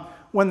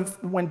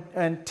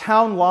 When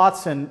town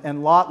lots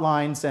and lot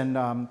lines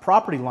and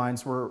property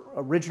lines were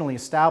originally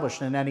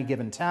established in any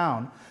given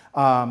town,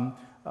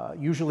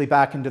 usually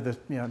back into the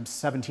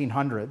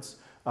 1700s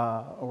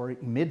or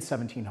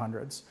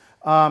mid-1700s,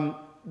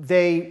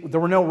 there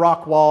were no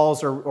rock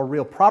walls or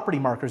real property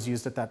markers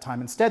used at that time.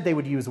 Instead, they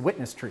would use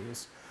witness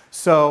trees.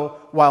 So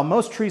while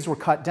most trees were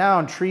cut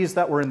down, trees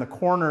that were in the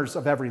corners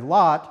of every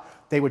lot,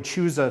 they would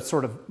choose a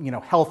sort of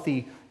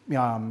healthy,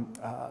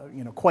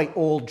 quite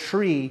old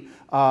tree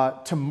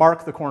to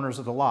mark the corners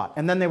of the lot.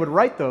 And then they would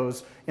write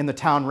those in the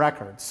town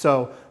records.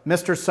 So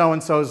Mr.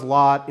 So-and-so's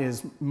lot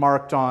is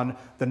marked on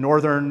the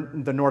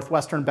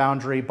northwestern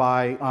boundary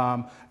by,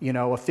 a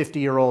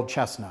 50-year-old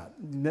chestnut.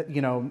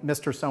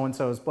 Mr.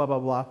 So-and-so's blah, blah,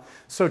 blah.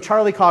 So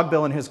Charlie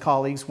Cogbill and his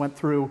colleagues went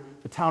through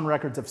the town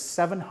records of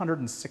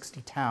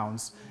 760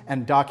 towns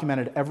and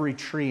documented every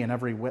tree and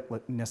every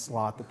witness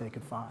lot that they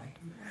could find.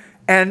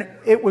 And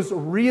it was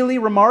really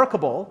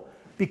remarkable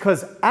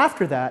because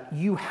after that,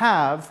 you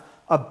have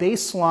a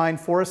baseline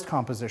forest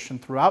composition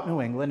throughout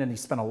New England, and he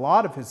spent a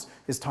lot of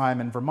his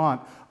time in Vermont,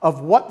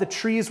 of what the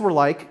trees were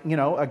like,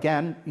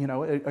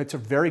 it's a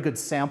very good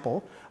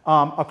sample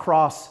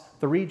across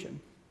the region.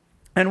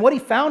 And what he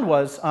found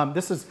was,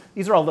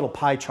 these are all little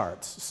pie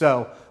charts,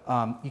 so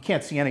you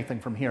can't see anything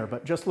from here,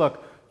 but just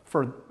look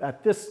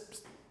at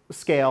this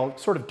scale,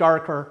 sort of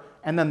darker,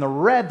 and then the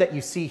red that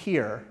you see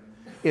here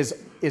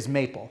is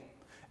maple.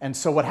 And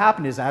so what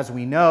happened is, as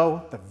we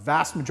know, the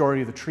vast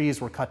majority of the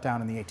trees were cut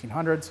down in the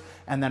 1800s,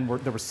 and then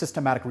there were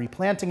systematic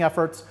replanting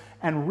efforts,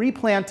 and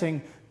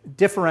replanting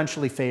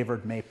differentially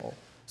favored maple.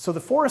 So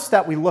the forests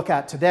that we look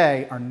at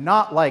today are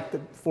not like the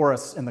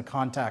forests in the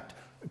contact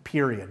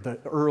period, the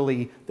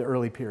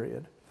early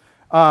period.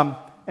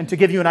 And to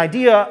give you an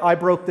idea, I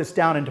broke this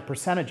down into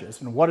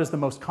percentages. And what is the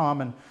most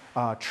common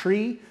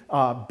tree?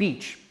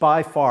 Beech,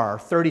 by far,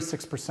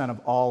 36% of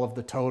all of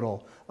the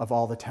total of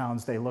all the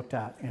towns they looked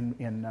at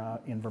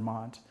in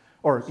Vermont,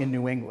 or in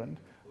New England.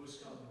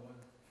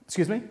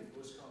 Excuse me?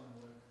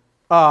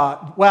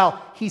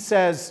 Well, he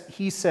says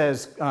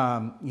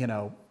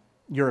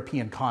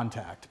European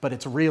contact, but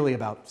it's really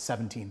about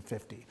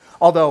 1750.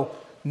 Although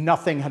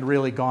nothing had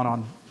really gone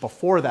on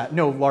before that,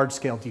 no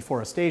large-scale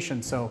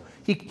deforestation, so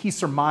he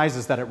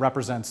surmises that it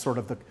represents sort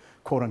of the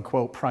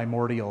quote-unquote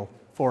primordial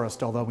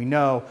forest, although we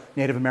know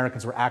Native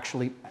Americans were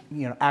actually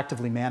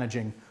actively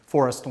managing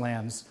forest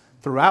lands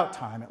throughout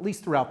time, at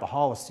least throughout the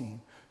Holocene.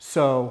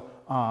 So,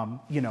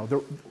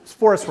 the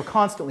forests were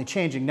constantly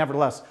changing,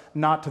 nevertheless,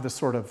 not to the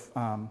sort of,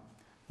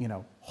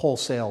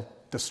 wholesale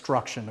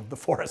destruction of the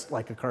forest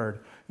like occurred,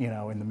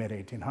 in the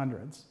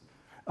mid-1800s.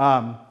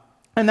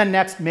 And then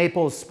next,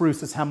 maples,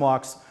 spruces,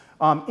 hemlocks.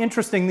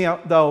 Interesting,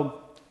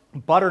 though,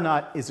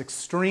 butternut is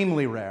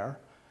extremely rare.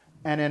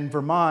 And in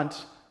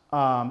Vermont,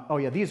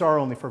 these are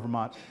only for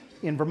Vermont.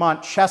 In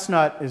Vermont,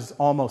 chestnut is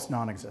almost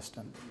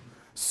non-existent.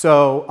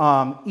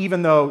 So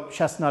even though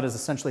chestnut has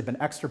essentially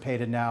been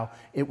extirpated now,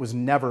 it was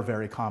never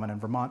very common in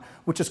Vermont,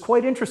 which is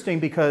quite interesting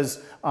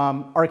because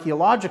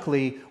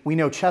archaeologically, we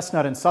know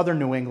chestnut in southern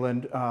New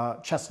England,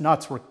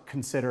 chestnuts were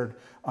considered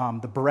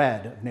the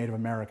bread of Native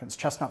Americans.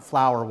 Chestnut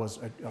flour was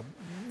a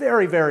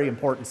very, very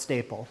important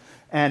staple,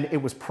 and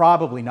it was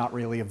probably not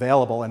really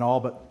available in all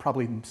but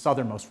probably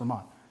southernmost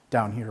Vermont,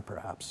 down here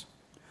perhaps.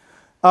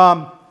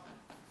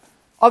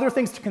 Other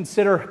things to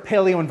consider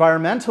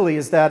paleoenvironmentally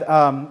is that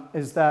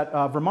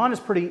Vermont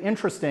is pretty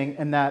interesting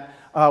in that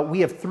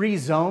we have 3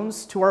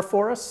 zones to our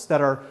forests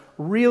that are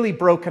really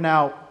broken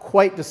out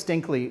quite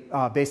distinctly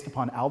based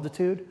upon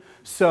altitude.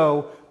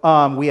 So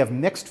we have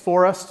mixed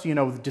forests,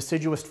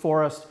 deciduous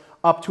forest,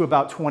 up to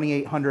about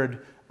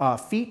 2,800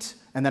 feet.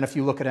 And then if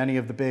you look at any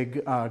of the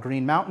big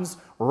green mountains,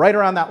 right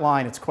around that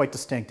line, it's quite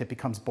distinct. It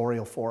becomes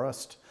boreal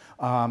forest.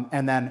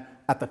 And then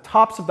at the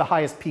tops of the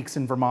highest peaks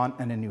in Vermont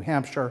and in New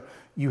Hampshire,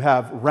 you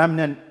have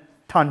remnant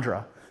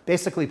tundra,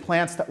 basically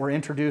plants that were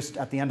introduced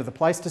at the end of the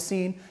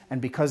Pleistocene, and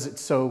because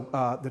it's so,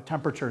 the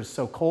temperature is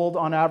so cold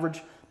on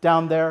average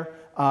down there,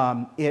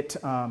 it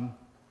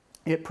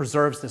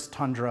preserves this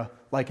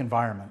tundra-like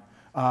environment.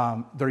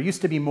 There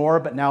used to be more,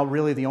 but now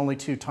really the only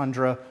 2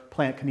 tundra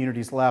plant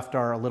communities left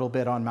are a little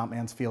bit on Mount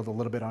Mansfield, a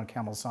little bit on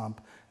Camel's Hump,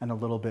 and a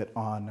little bit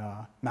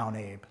on Mount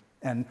Abe.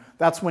 And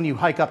that's when you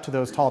hike up to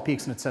those tall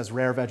peaks and it says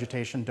rare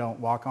vegetation, don't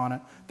walk on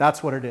it.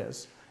 That's what it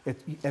is.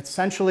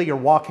 Essentially, you're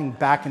walking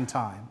back in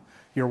time.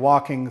 You're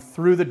walking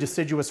through the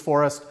deciduous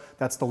forest,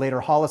 that's the later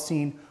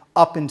Holocene,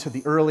 up into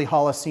the early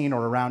Holocene,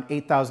 or around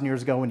 8,000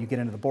 years ago when you get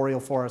into the boreal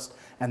forest,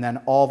 and then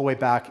all the way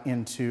back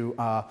into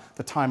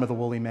the time of the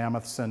woolly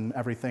mammoths and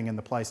everything in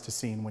the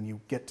Pleistocene when you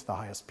get to the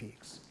highest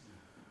peaks.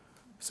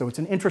 So it's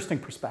an interesting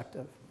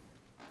perspective.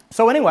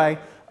 So anyway,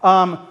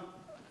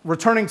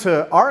 returning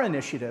to our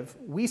initiative,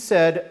 we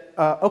said,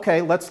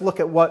 okay, let's look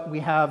at what we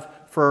have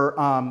for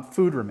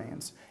food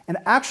remains. And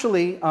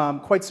actually,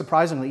 quite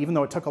surprisingly, even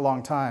though it took a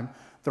long time,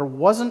 there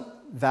wasn't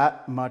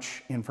that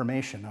much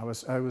information. I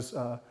was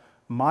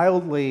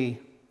mildly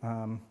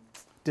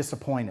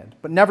disappointed,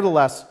 but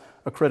nevertheless,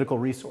 a critical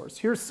resource.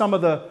 Here's some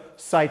of the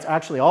sites,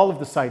 actually all of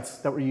the sites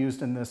that were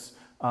used in this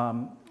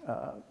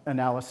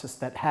analysis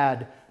that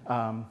had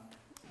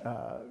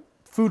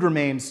food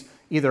remains,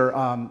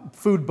 either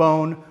food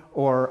bone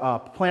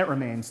or plant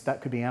remains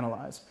that could be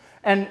analyzed.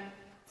 And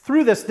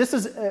through this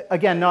is,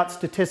 again, not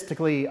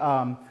statistically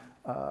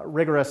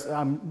rigorous.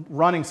 I'm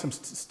running some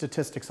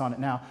statistics on it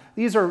now.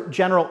 These are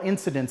general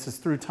incidences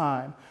through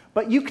time.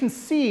 But you can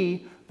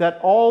see that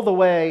all the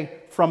way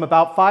from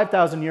about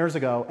 5,000 years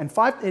ago, and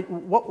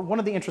one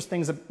of the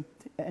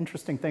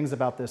interesting things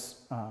about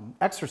this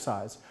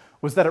exercise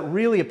was that it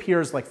really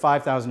appears like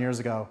 5,000 years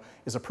ago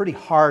is a pretty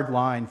hard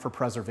line for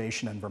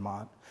preservation in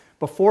Vermont.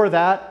 Before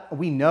that,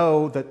 we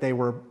know that they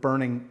were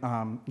burning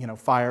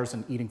fires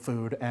and eating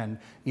food and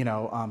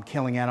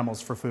killing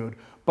animals for food,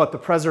 but the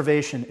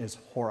preservation is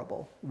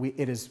horrible.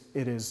 It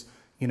is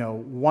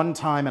 1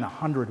 time in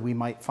 100 we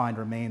might find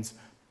remains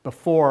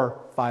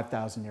before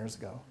 5,000 years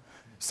ago.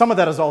 Some of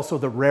that is also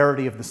the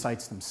rarity of the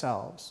sites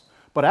themselves.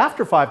 But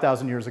after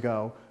 5,000 years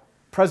ago,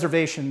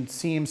 preservation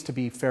seems to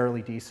be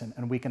fairly decent,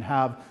 and we can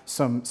have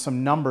some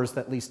numbers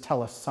that at least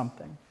tell us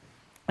something.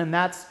 And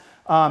that's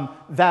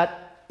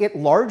that it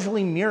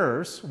largely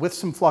mirrors, with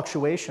some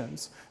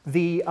fluctuations,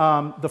 the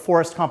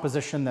forest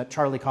composition that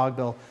Charlie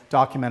Cogbill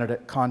documented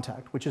at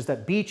Contact, which is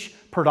that beech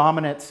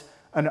predominates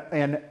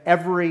in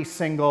every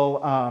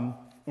single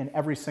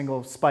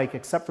spike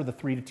except for the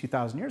 3,000 to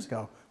 2,000 years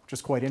ago, which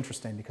is quite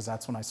interesting because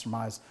that's when I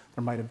surmised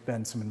there might have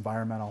been some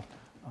environmental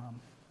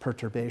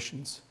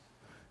perturbations.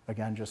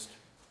 Again, just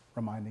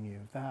reminding you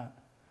of that.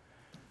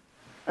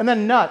 And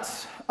then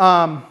nuts.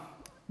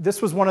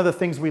 This was one of the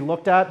things we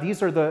looked at.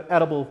 These are the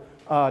edible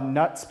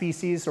nut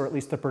species, or at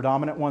least the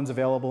predominant ones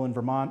available in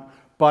Vermont.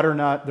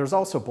 Butternut, there's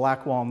also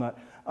black walnut,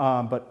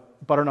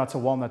 but butternut's a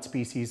walnut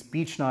species.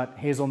 Beechnut,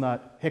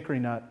 hazelnut, hickory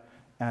nut,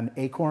 and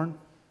acorn.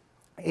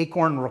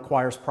 Acorn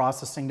requires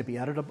processing to be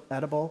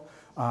edible.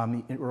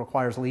 It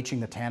requires leaching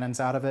the tannins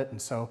out of it,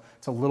 and so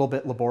it's a little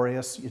bit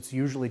laborious. It's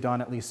usually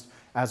done, at least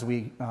as has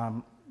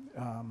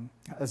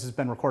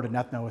been recorded in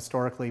ethno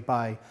historically,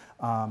 by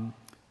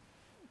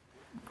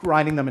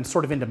grinding them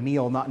into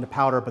meal, not into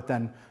powder, but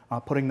then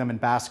putting them in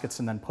baskets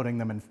and then putting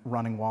them in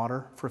running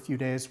water for a few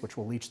days, which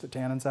will leach the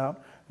tannins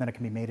out. Then it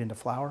can be made into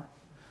flour.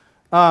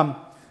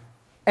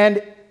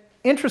 And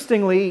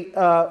interestingly,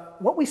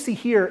 what we see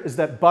here is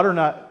that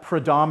butternut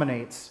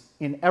predominates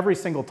in every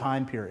single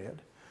time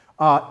period,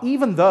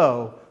 even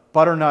though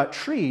butternut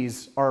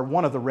trees are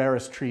one of the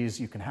rarest trees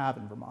you can have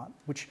in Vermont,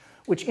 which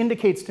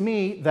indicates to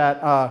me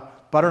that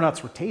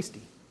butternuts were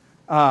tasty.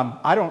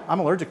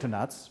 I'm allergic to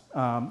nuts.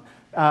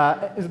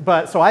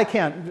 So I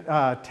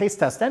can't taste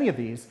test any of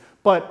these,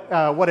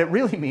 but what it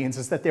really means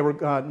is that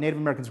Native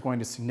Americans were going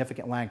to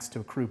significant lengths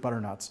to accrue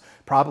butternuts,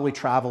 probably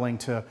traveling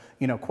to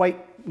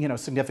quite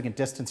significant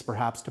distance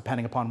perhaps,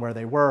 depending upon where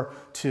they were,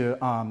 to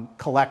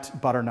collect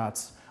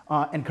butternuts.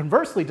 And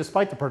conversely,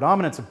 despite the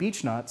predominance of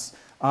beechnuts,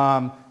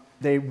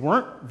 they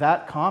weren't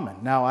that common.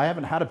 Now, I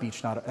haven't had a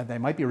beechnut. They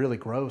might be really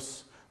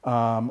gross,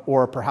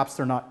 or perhaps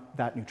they're not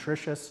that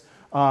nutritious.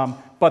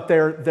 But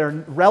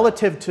they're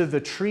relative to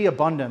the tree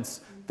abundance,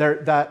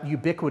 that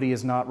ubiquity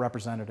is not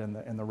represented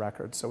in the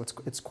record. So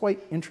it's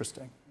quite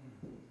interesting.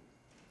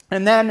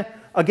 And then,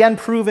 again,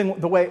 proving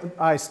the way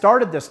I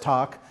started this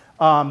talk,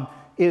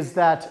 is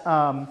that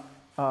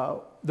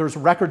there's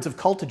records of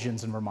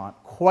cultigens in Vermont.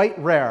 Quite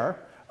rare,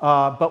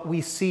 but we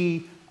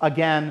see,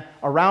 again,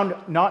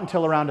 not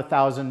until around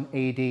 1000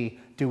 AD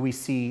do we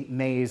see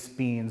maize,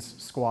 beans,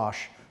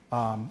 squash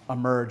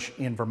emerge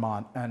in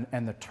Vermont,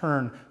 and the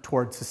turn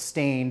towards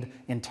sustained,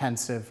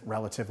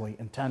 relatively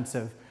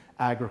intensive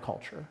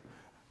agriculture.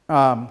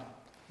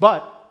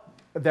 But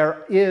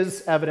there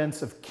is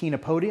evidence of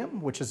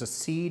chenopodium, which is a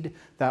seed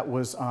that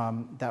was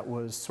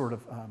sort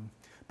of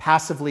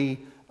passively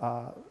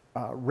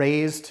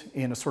raised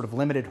in a sort of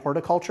limited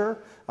horticulture.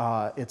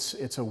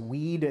 It's a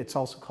weed. It's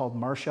also called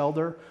marsh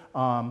elder.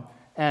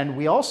 And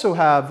we also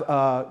have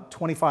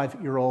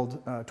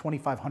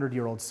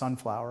 2,500-year-old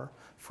sunflower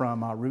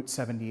from Route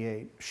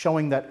 78,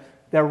 showing that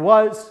there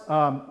was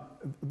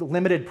the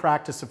limited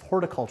practice of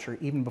horticulture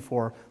even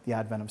before the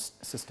advent of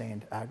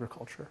sustained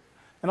agriculture.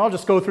 And I'll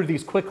just go through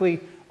these quickly.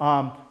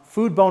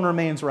 Food bone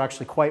remains were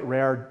actually quite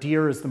rare.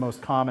 Deer is the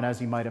most common,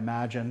 as you might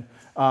imagine.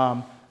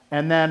 And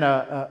then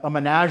a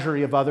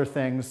menagerie of other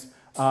things,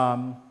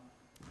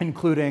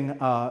 including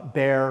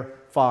bear,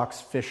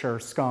 fox, fisher,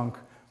 skunk,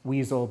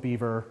 weasel,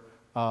 beaver,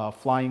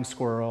 flying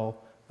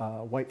squirrel,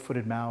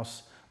 white-footed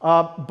mouse.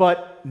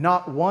 But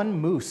not one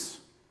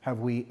moose have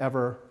we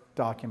ever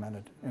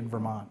documented in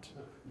Vermont,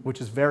 which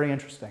is very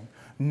interesting,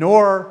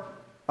 nor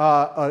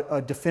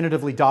a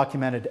definitively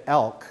documented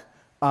elk.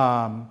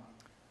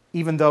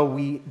 even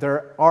though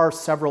there are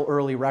several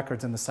early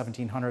records in the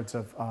 1700s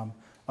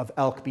of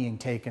elk being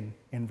taken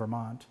in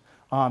Vermont.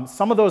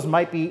 Some of those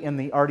might be in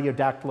the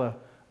Archaeodactyla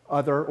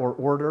other or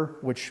order,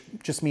 which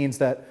just means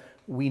that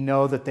we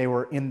know that they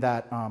were in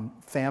that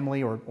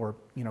family or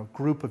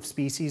group of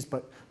species,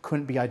 but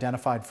couldn't be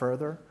identified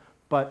further.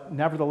 But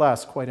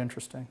nevertheless, quite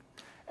interesting.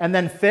 And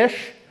then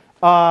fish,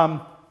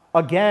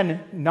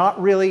 again,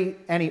 not really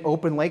any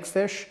open lake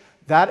fish.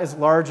 That is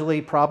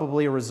largely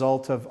probably a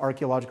result of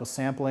archaeological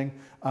sampling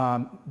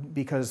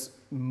because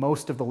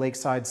most of the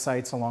lakeside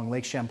sites along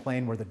Lake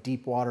Champlain where the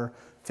deep water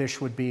fish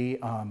would be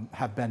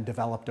have been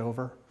developed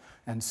over.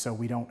 And so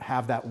we don't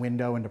have that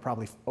window into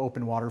probably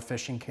open water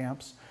fishing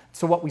camps.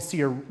 So what we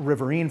see are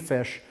riverine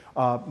fish,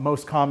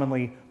 most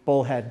commonly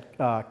bullhead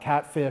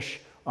catfish.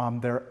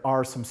 There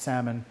are some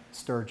salmon,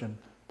 sturgeon,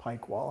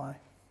 pike, walleye.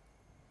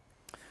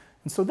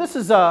 And so this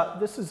is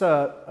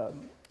a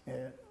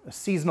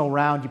seasonal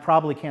round. You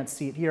probably can't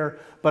see it here,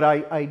 but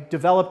I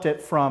developed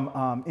it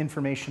from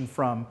information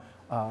from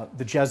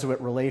the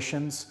Jesuit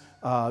relations,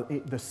 the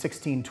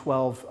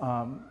 1612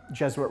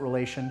 Jesuit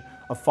relation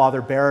of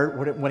Father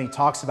Barrett when he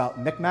talks about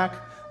Micmac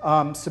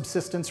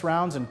subsistence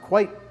rounds in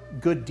quite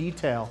good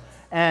detail.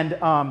 And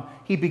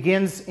he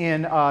begins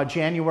in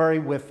January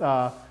with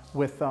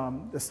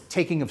this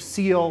taking of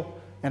seal.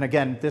 And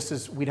again,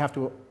 we'd have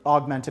to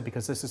augment it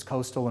because this is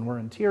coastal and we're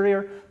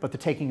interior, but the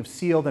taking of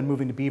seal, then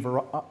moving to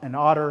beaver and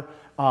otter,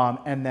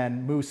 and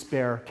then moose,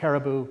 bear,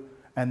 caribou,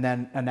 and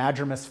then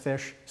anadromous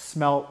fish,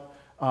 smelt,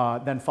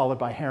 then followed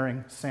by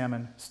herring,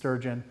 salmon,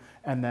 sturgeon,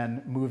 and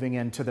then moving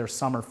into their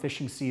summer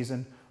fishing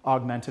season,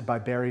 augmented by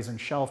berries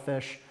and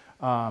shellfish,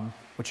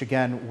 which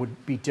again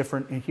would be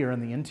different here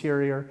in the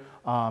interior,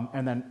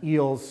 and then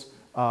eels,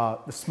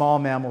 the small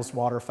mammals,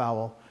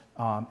 waterfowl,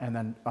 and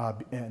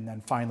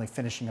then finally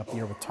finishing up the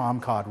year with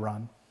tomcod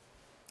run.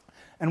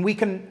 And we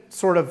can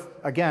sort of,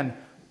 again,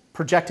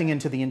 projecting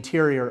into the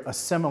interior, a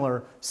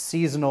similar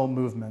seasonal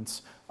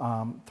movements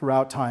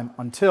throughout time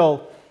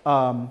until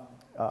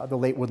the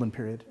late woodland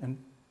period. And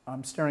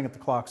I'm staring at the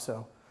clock,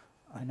 so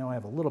I know I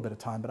have a little bit of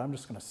time, but I'm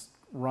just going to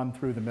run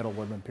through the middle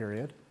woodland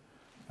period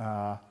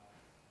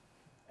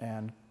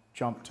and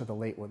jump to the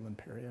late woodland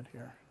period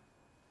here.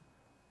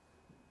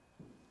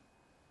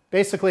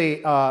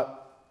 Basically, the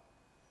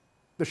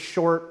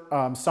short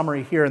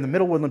summary here in the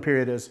middle woodland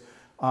period is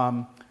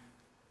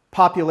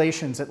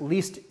populations, at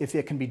least if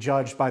it can be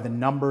judged by the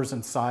numbers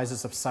and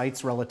sizes of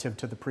sites relative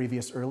to the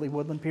previous early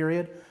woodland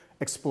period,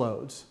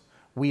 explodes.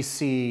 We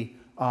see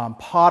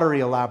pottery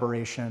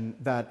elaboration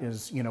that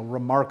is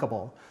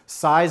remarkable.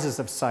 Sizes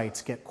of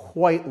sites get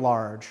quite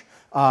large.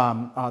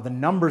 The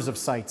numbers of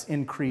sites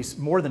increase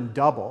more than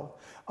double.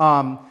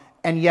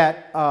 And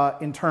yet,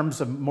 in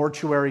terms of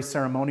mortuary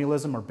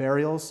ceremonialism or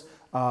burials,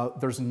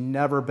 there's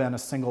never been a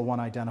single one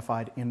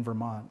identified in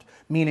Vermont,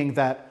 meaning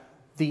that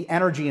the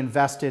energy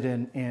invested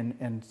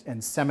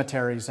in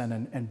cemeteries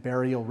and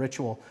burial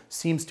ritual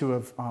seems to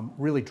have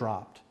really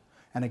dropped.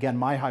 And again,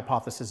 my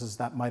hypothesis is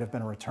that might have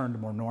been a return to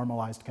more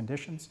normalized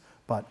conditions,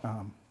 but,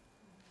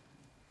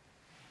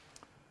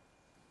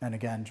 and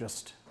again,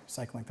 just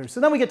cycling through. So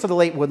then we get to the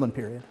late woodland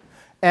period.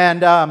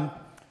 And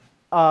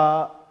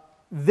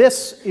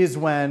this is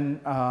when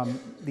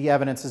the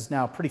evidence is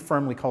now pretty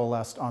firmly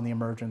coalesced on the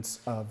emergence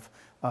of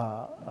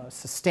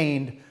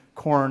sustained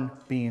corn,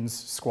 beans,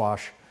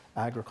 squash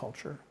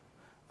agriculture.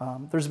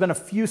 There's been a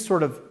few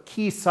sort of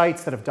key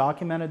sites that have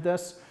documented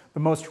this, the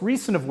most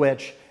recent of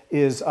which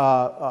is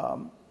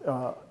the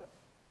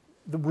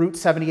Route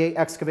 78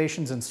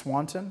 excavations in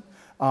Swanton,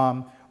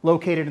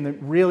 located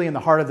really in the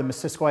heart of the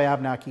Missisquoi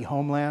Abenaki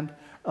homeland.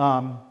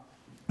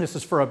 This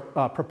is for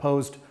a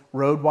proposed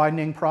road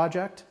widening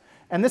project.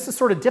 And this is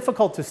sort of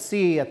difficult to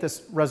see at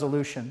this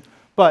resolution,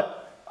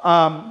 but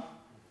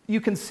you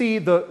can see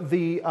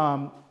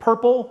the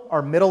purple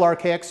are Middle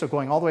Archaic, so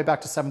going all the way back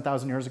to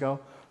 7,000 years ago.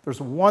 There's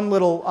one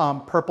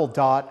little purple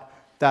dot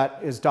that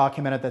is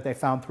documented that they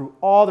found through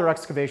all their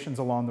excavations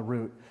along the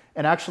route.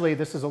 And actually,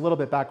 this is a little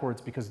bit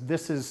backwards because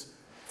this is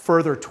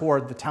further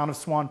toward the town of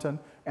Swanton,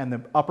 and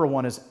the upper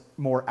one is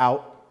more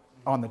out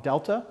on the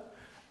delta.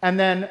 And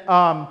then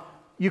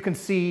you can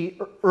see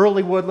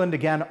early woodland,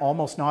 again,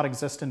 almost not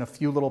existent, a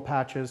few little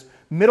patches.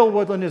 Middle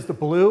woodland is the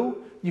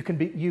blue. You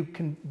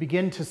can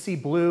begin to see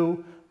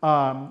blue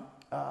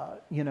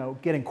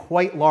getting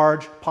quite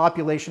large,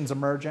 populations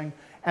emerging.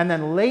 And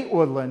then late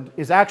woodland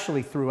is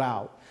actually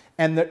throughout.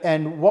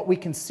 And what we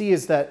can see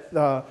is that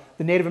the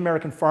Native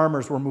American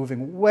farmers were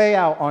moving way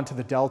out onto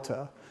the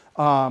delta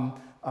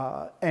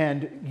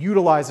and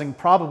utilizing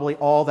probably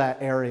all that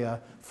area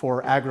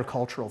for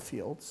agricultural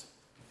fields.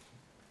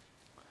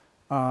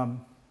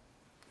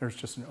 There's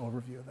just an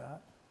overview of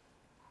that.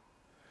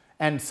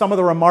 And some of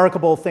the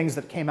remarkable things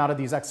that came out of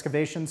these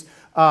excavations.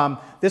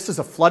 This is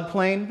a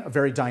floodplain, a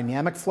very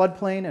dynamic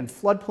floodplain, and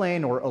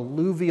floodplain or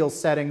alluvial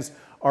settings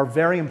are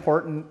very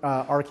important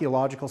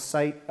archaeological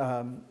site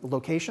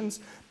locations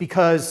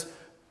because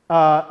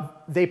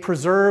they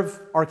preserve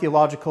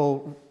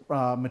archaeological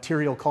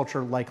material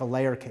culture like a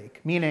layer cake,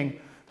 meaning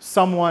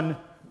someone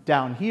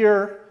down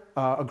here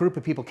a group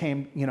of people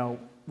came,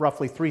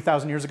 roughly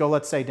 3,000 years ago,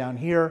 let's say down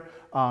here,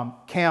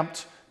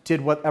 camped, did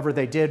whatever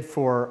they did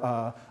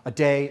for a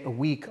day, a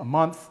week, a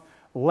month,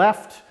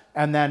 left,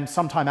 and then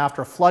sometime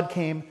after a flood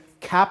came,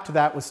 capped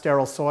that with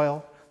sterile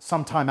soil.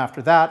 Sometime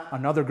after that,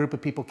 another group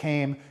of people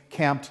came,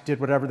 camped, did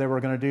whatever they were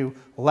going to do,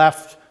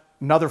 left,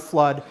 another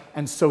flood.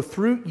 And so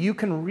you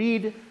can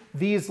read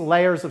these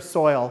layers of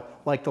soil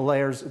like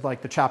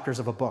the chapters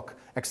of a book,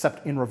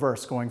 except in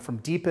reverse, going from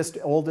deepest,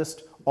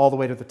 oldest, all the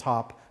way to the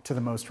top, to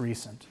the most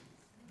recent.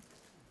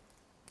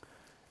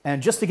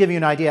 And just to give you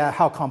an idea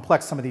how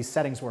complex some of these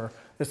settings were,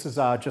 this is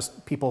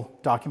just people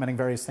documenting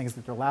various things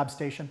at their lab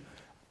station.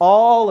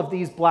 All of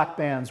these black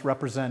bands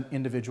represent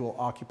individual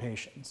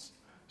occupations.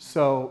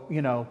 So,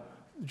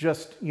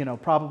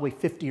 probably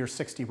 50 or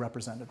 60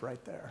 represented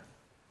right there.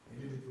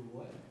 Individual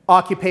what?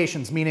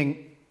 Occupations,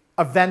 meaning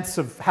events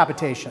of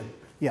habitation.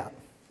 Yeah.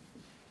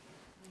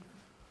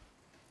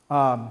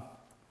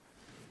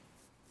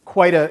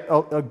 Quite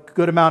a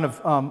good amount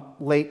of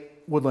late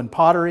woodland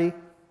pottery.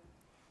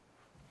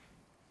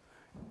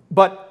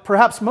 But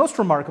perhaps most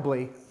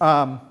remarkably,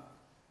 the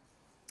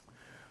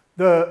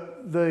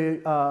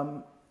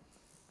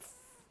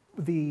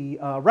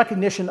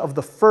recognition of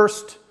the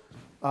first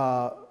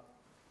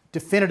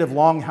definitive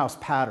longhouse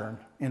pattern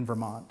in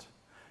Vermont.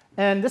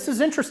 And this is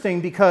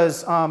interesting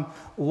because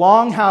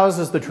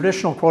longhouses, the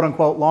traditional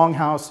quote-unquote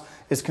longhouse,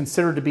 is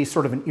considered to be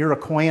sort of an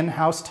Iroquoian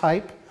house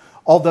type,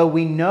 although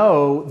we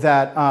know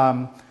that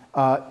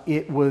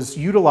it was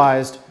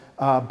utilized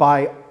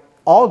by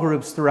all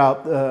groups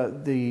throughout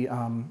the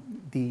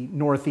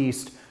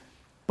Northeast,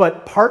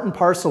 but part and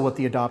parcel with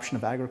the adoption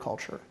of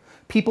agriculture.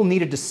 People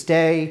needed to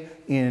stay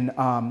in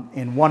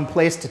one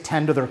place to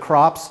tend to their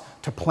crops,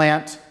 to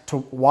plant, to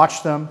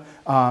watch them,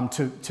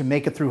 to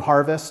make it through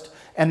harvest.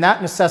 And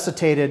that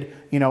necessitated,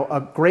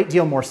 a great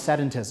deal more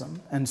sedentism.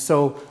 And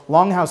so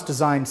longhouse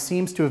design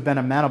seems to have been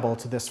amenable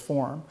to this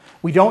form.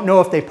 We don't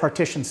know if they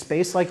partitioned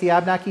space like the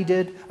Abenaki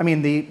did,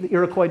 the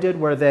Iroquois did,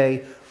 where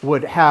they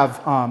would have,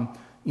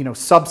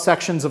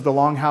 subsections of the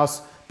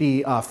longhouse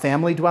be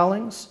family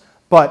dwellings,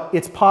 but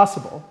it's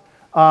possible.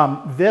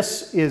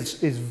 This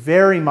is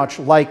very much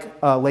like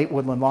a late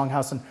woodland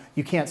longhouse, and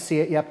you can't see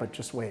it yet, but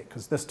just wait,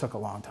 because this took a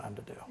long time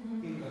to do.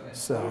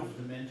 So,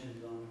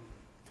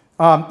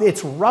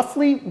 it's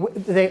roughly,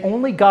 they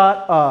only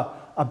got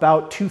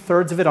about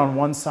 2/3 of it on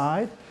one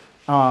side,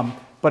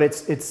 but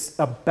it's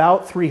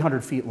about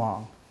 300 feet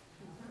long,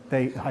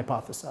 they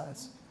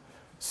hypothesize.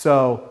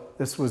 So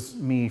this was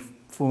me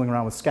fooling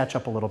around with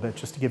SketchUp a little bit,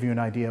 just to give you an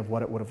idea of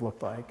what it would have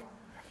looked like.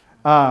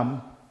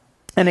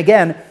 And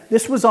again,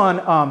 this was on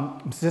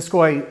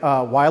Missisquoi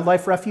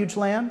Wildlife Refuge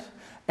land,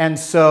 and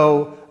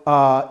so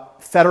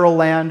federal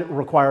land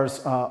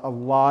requires a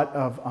lot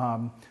of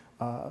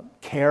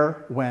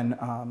care when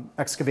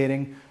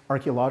excavating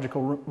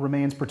archaeological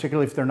remains,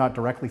 particularly if they're not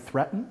directly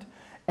threatened.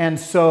 And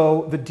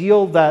so the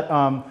deal that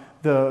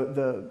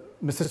the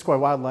Missisquoi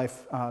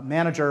Wildlife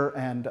Manager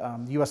and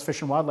the U.S.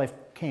 Fish and Wildlife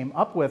came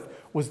up with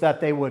was that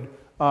they would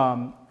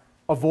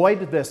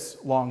avoid this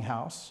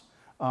longhouse.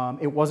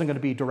 It wasn't going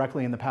to be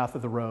directly in the path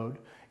of the road.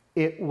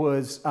 It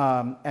was,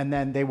 and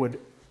then they would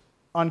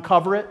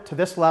uncover it to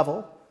this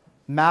level,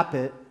 map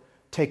it,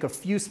 take a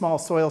few small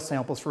soil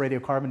samples for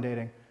radiocarbon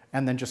dating,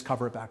 and then just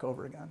cover it back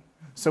over again.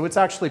 So it's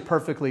actually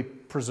perfectly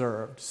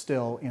preserved,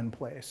 still in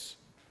place.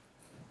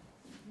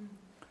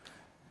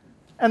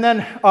 And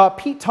then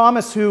Pete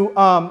Thomas, who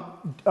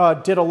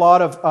did a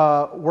lot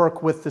of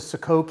work with the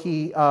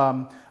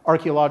Sokoke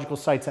archaeological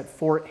sites at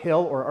Fort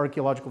Hill, or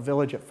archaeological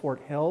village at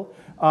Fort Hill,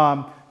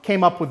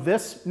 came up with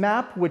this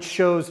map, which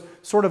shows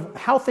sort of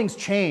how things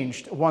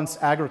changed once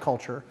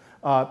agriculture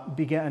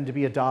began to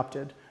be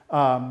adopted.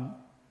 And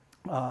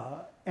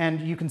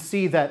you can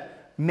see that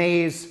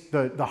maize,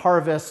 the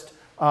harvest,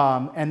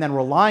 and then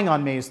relying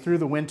on maize through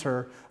the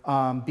winter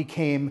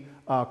became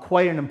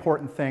quite an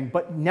important thing,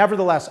 but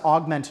nevertheless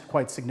augmented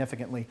quite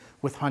significantly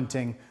with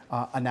hunting,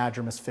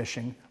 anadromous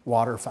fishing,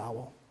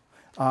 waterfowl.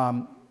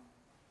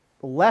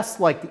 Less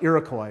like the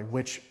Iroquois,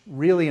 which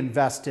really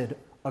invested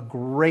a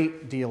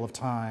great deal of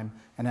time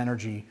and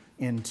energy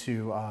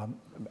into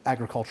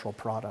agricultural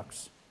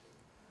products.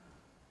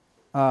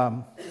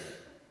 Let's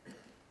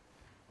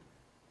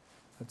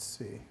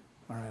see.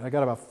 All right, I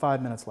got about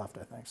 5 minutes left,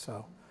 I think.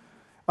 So,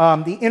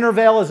 the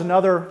Intervale is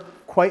another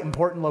quite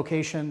important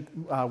location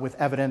with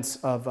evidence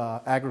of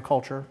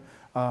agriculture.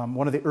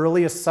 One of the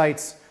earliest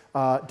sites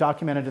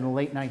documented in the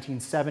late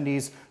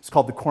 1970s. It's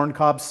called the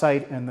Corncob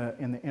site in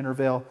the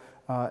Intervale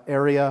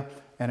area,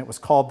 and it was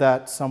called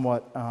that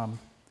somewhat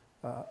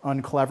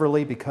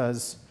uncleverly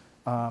because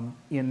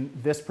in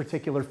this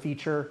particular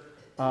feature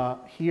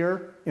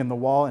here in the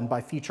wall, and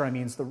by feature I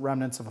mean the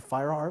remnants of a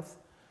fire hearth,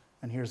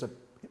 and here's a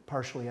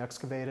partially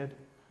excavated.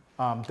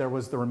 There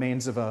was the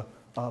remains of a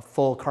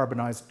full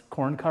carbonized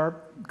corn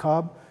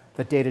cob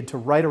that dated to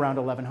right around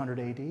 1100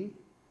 AD,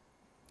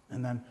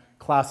 and then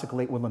classic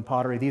late woodland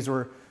pottery. This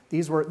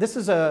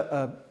is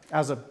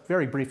as a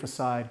very brief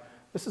aside,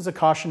 this is a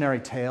cautionary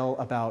tale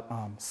about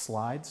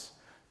slides,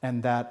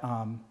 and that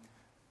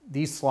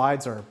these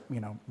slides are,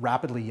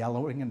 rapidly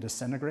yellowing and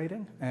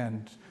disintegrating,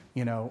 and,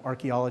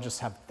 archaeologists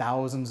have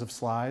thousands of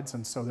slides,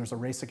 and so there's a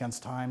race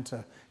against time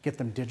to get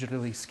them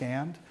digitally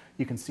scanned.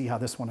 You can see how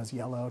this one is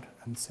yellowed,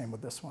 and same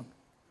with this one.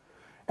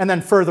 And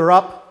then further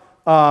up,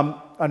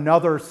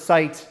 another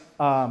site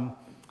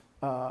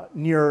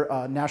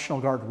near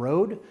National Guard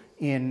Road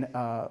in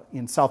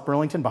South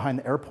Burlington, behind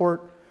the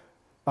airport,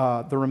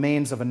 the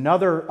remains of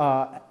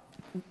another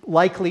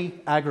likely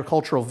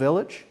agricultural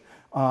village.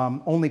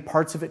 Only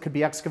parts of it could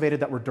be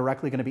excavated that were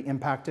directly going to be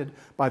impacted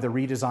by the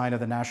redesign of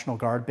the National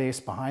Guard base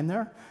behind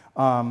there.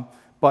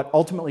 But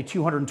ultimately,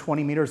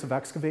 220 meters of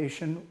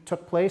excavation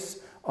took place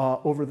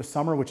over the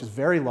summer, which is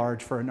very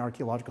large for an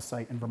archaeological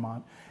site in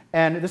Vermont.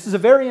 And this is a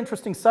very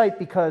interesting site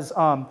because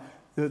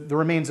the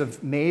remains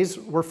of maize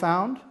were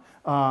found.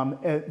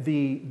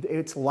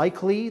 It's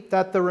likely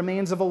that the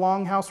remains of a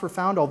longhouse were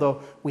found,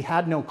 although we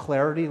had no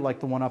clarity like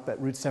the one up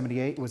at Route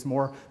 78. It was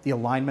more the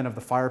alignment of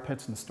the fire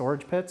pits and the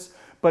storage pits.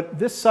 But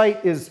this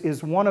site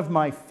is one of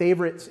my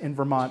favorites in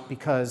Vermont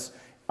because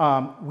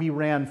we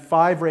ran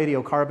 5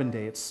 radiocarbon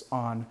dates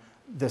on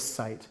this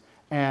site.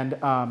 And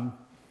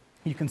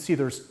you can see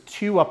there's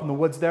 2 up in the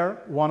woods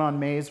there, one on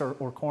maize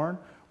or corn,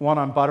 one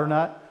on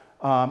butternut,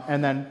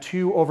 and then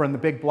 2 over in the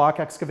big block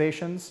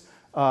excavations,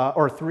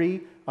 or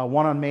 3,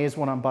 one on maize,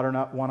 one on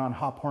butternut, one on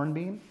hop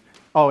hornbeam.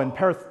 Oh, and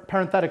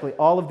parenthetically,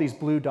 all of these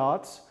blue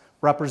dots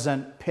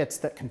represent pits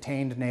that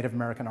contained Native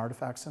American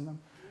artifacts in them.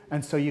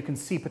 And so you can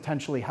see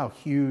potentially how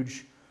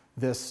huge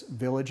this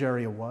village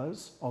area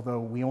was, although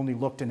we only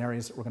looked in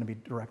areas that were going to be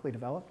directly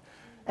developed.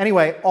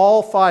 Anyway,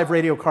 all 5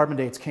 radiocarbon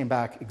dates came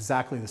back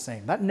exactly the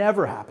same. That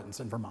never happens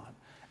in Vermont.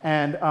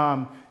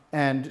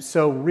 And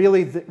so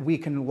really we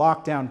can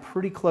lock down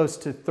pretty close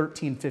to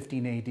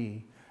 1315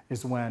 AD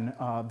is when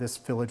this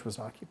village was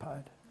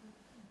occupied.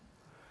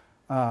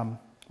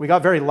 We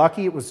got very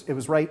lucky. It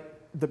was right,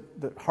 the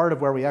heart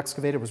of where we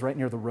excavated was right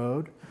near the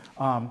road,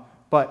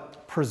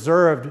 but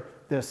preserved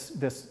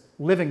this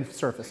living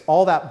surface.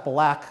 All that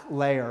black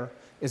layer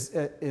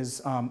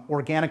is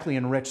organically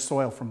enriched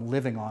soil from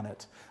living on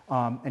it.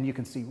 And you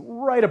can see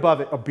right above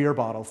it a beer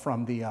bottle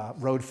from the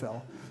road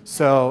fill.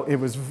 So it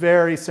was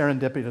very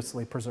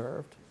serendipitously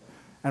preserved.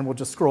 And we'll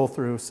just scroll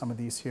through some of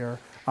these here.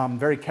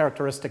 Very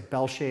characteristic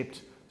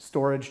bell-shaped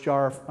storage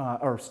jar,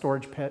 or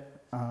storage pit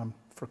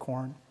for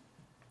corn.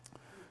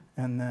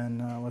 And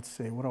then, let's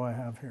see, what do I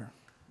have here?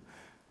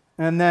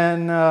 And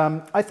then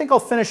I think I'll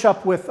finish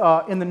up with,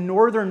 in the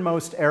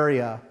northernmost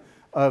area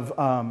of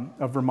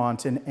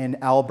Vermont, in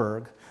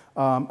Alberg,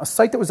 a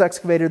site that was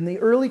excavated in the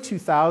early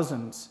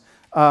 2000s,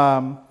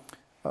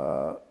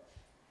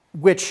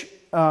 which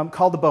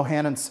called the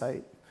Bohannon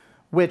site,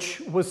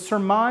 which was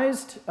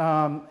surmised,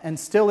 and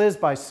still is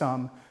by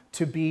some,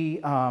 to be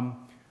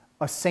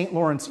a St.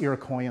 Lawrence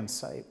Iroquoian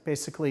site.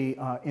 Basically,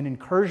 an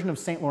incursion of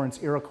St.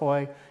 Lawrence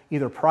Iroquois,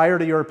 either prior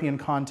to European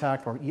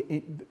contact, or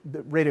the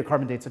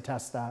radiocarbon dates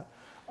attest that,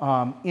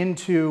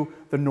 into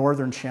the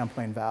northern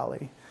Champlain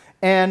Valley.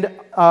 And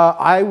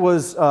I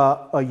was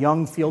a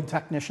young field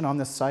technician on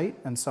this site,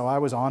 and so I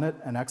was on it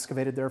and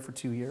excavated there for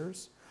 2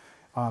 years.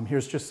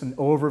 Here's just an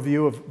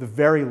overview of the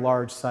very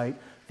large site.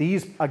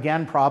 These,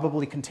 again,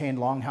 probably contained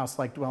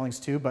longhouse-like dwellings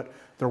too, but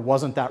there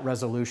wasn't that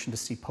resolution to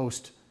see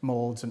post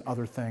molds and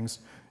other things.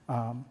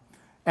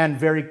 And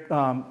very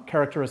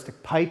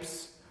characteristic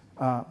pipes,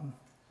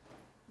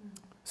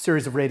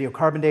 series of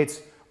radiocarbon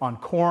dates on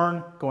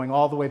corn, going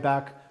all the way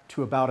back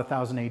to about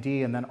 1000 AD,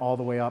 and then all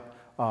the way up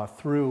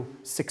through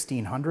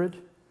 1600.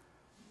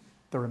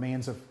 The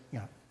remains of,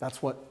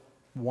 that's what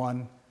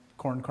one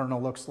corn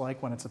kernel looks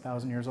like when it's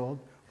 1,000 years old.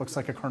 Looks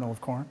like a kernel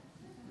of corn.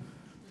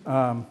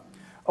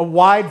 A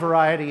wide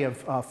variety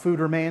of food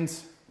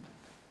remains.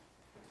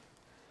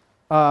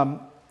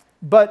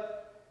 But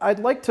I'd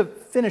like to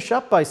finish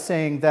up by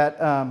saying that,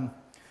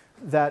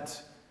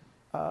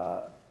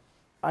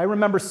 I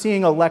remember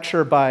seeing a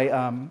lecture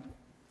by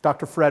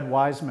Dr. Fred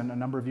Wiseman a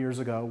number of years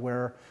ago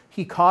where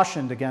he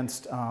cautioned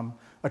against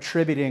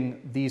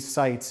attributing these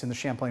sites in the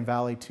Champlain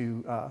Valley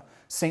to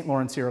St.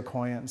 Lawrence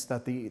Iroquoians,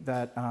 that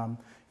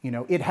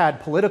it had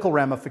political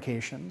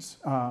ramifications,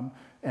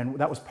 and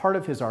that was part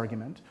of his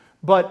argument.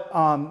 But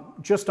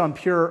just on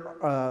pure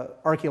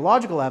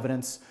archaeological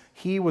evidence,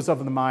 he was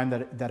of the mind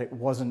that it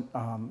wasn't,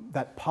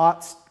 that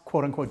pots,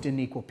 quote unquote, didn't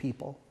equal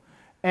people.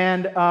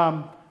 And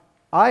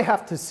I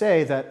have to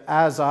say that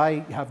as I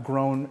have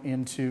grown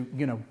into,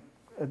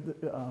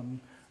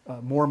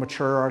 a more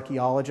mature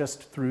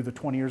archaeologist through the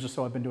 20 years or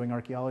so I've been doing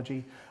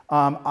archaeology,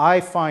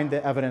 I find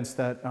the evidence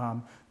that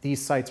these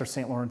sites are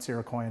St. Lawrence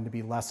Iroquoian to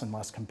be less and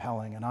less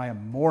compelling, and I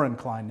am more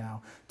inclined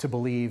now to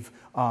believe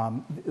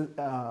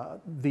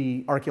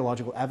the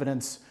archaeological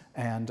evidence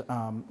and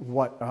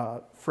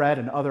what Fred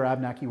and other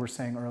Abnaki were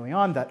saying early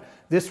on, that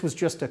this was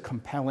just a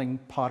compelling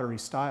pottery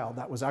style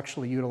that was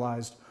actually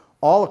utilized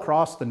all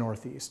across the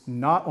Northeast,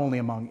 not only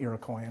among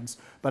Iroquoians,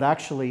 but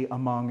actually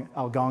among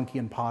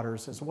Algonquian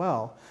potters as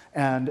well.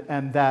 And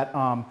that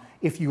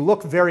if you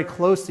look very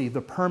closely,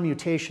 the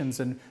permutations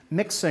and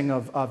mixing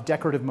of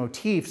decorative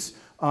motifs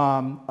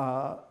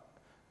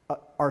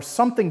are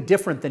something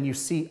different than you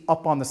see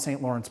up on the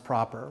St. Lawrence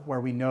proper, where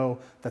we know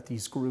that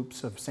these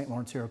groups of St.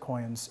 Lawrence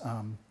Iroquoians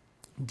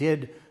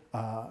did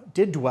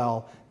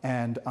dwell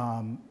and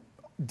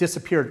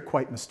disappeared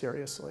quite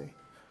mysteriously.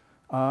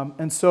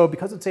 And so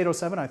because it's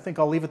 8:07, I think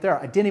I'll leave it there.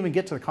 I didn't even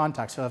get to the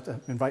contacts, so you'll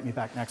have to invite me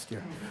back next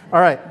year.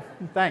 All right,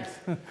 thanks.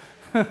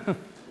 I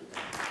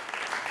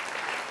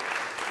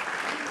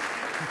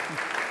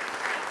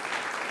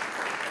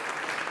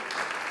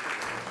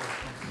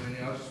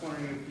was just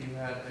wondering if you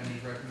had any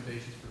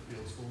recommendations for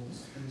field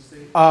schools in the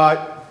state?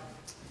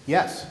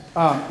 Yes.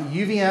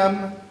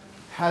 UVM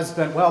has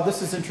been, well,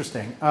 this is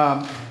interesting.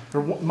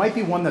 There might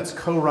be one that's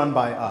co-run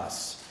by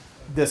us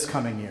this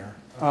coming year.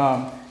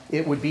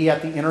 It would be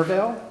at the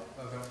Intervale,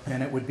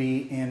 and it would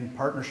be in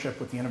partnership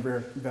with the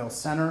Intervale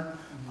Center,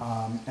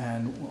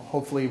 and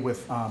hopefully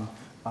with the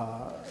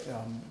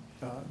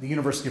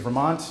University of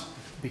Vermont,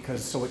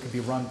 because so it could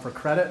be run for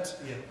credit.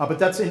 But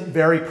that's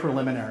very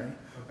preliminary.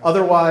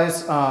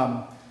 Otherwise,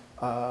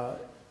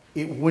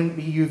 it wouldn't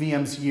be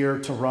UVM's year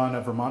to run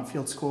a Vermont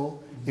field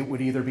school. It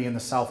would either be in the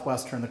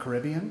Southwest or in the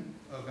Caribbean.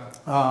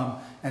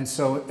 And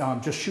so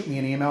just shoot me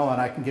an email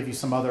and I can give you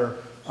some other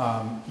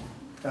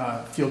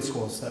field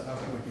schools that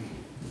would be.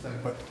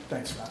 But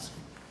thanks for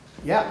asking.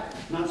 Yeah?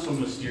 Not so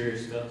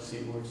mysterious about the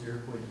St. Lawrence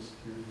Iroquois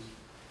disappearance.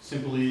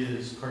 Simply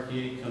is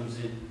Cartier comes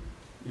in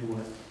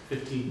what,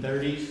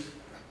 1530s,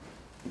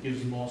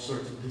 gives them all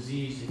sorts of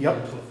disease, and get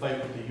into a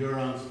fight with the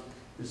Hurons.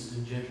 This is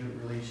in Jesuit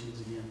relations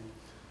again.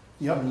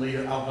 And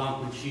later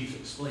Algonquin chiefs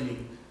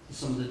explaining to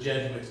some of the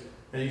Jesuits,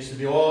 that used to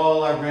be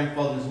all our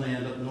grandfather's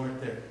land up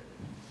north there.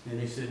 And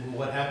they said, well,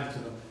 what happened to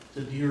them?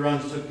 So the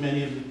Hurons took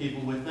many of the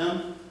people with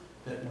them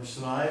that were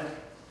survived,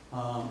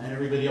 and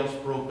everybody else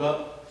broke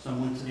up. Some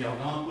went to the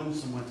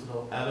Algonquins, some went to the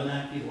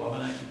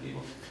Wabanaki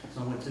people,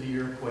 some went to the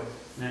Iroquois.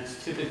 And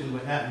that's typically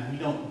what happened. We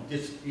don't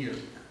disappear.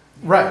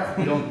 Right.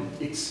 We don't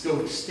go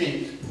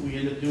extinct. What we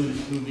end up doing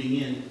is moving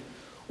in.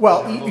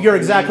 Well, you're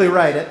exactly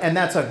right, and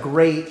that's a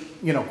great,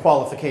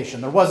 qualification.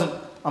 There wasn't,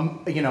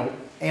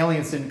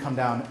 aliens didn't come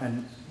down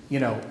and,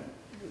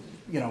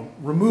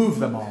 remove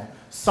them all.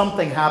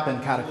 Something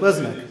happened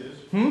cataclysmic.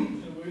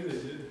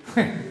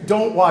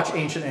 Don't watch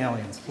Ancient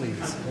Aliens,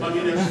 please. I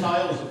mean, there's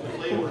styles of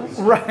flavor.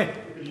 Right.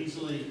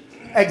 Easily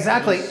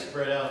exactly.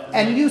 Spread out.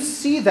 And you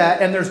see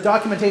that, and there's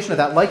documentation of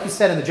that, like you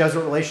said in the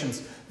Jesuit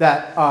relations,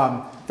 that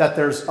that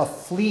there's a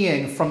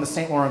fleeing from the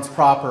St. Lawrence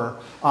proper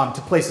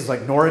to places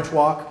like Norwich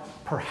Walk,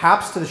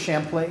 perhaps to the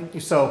Champlain.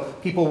 So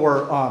people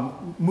were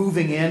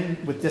moving in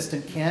with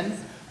distant kin.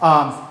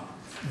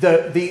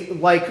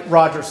 Like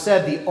Roger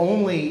said, the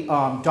only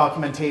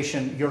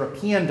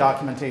European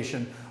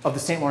documentation of the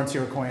St. Lawrence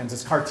Iroquoians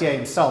is Cartier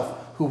himself,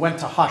 who went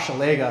to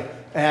Hochelaga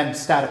and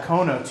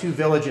Stadacona, two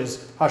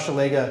villages.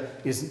 Hochelaga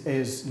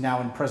is now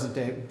in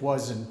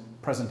was in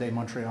present day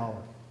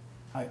Montreal,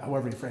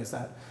 however you phrase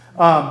that.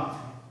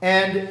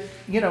 And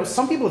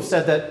some people have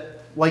said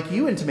that, like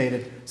you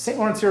intimated, St.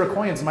 Lawrence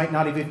Iroquoians might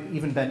not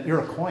even been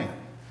Iroquoian.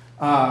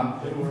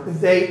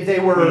 They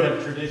were. We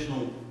have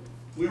traditional.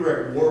 We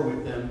were at war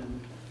with them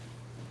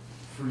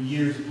for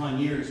years upon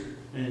years,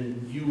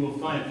 and you will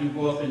find if you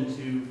go up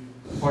into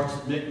parts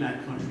of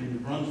Micmac country in New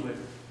Brunswick,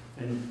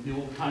 and the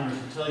old timers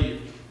will tell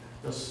you,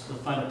 they'll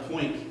find a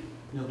point, and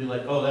they'll be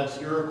like, "Oh, that's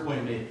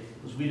Iroquois made,"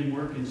 because we didn't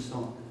work in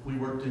stone, we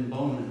worked in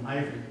bone and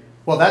ivory.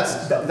 Well,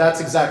 that's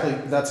exactly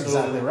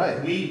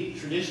right. We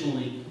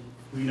traditionally,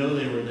 we know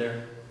they were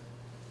there.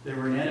 They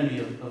were an enemy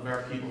of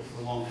our people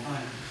for a long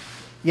time.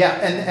 Yeah,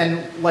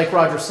 and like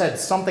Roger said,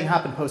 something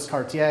happened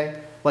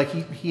post-Cartier. Like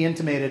he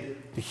intimated,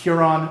 the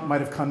Huron might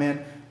have come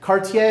in.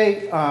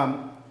 Cartier,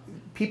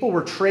 people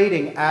were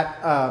trading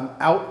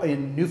out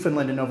in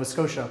Newfoundland and Nova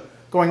Scotia,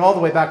 going all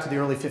the way back to the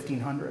early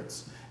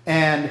 1500s.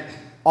 And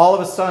all of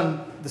a sudden,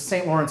 the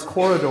St. Lawrence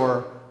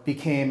corridor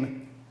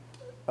became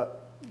a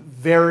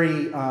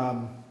very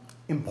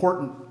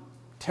important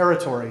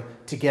territory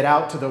to get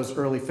out to those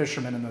early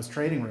fishermen and those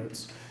trading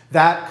routes.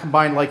 That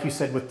combined, like you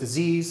said, with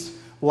disease,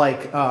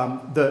 like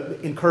the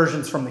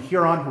incursions from the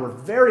Huron, who were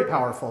very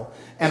powerful,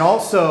 and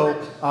also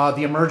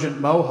the emergent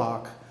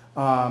Mohawk,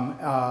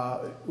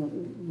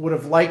 would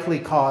have likely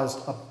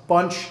caused a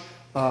bunch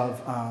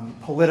of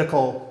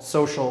political,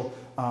 social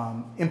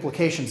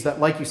implications that,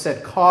 like you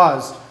said,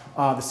 caused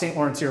the St.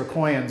 Lawrence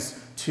Iroquoians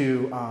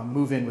to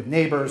move in with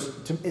neighbors.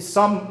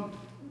 Some,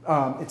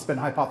 it's been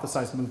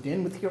hypothesized, moved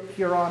in with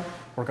Huron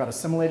or got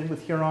assimilated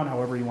with Huron,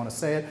 however you want to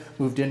say it,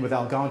 moved in with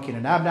Algonquin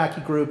and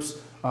Abenaki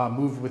groups,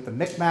 moved with the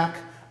Micmac.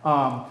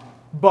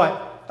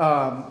 But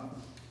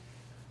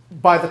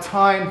by the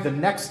time the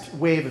next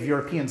wave of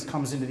Europeans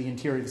comes into the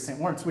interior of the St.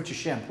 Lawrence, which is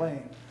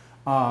Champlain,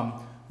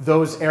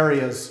 those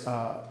areas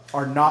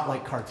are not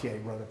like Cartier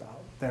wrote about.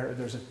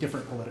 There's a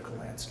different political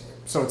landscape.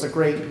 So it's a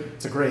great thing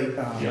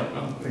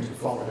to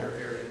follow there.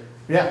 Area.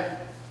 Yeah.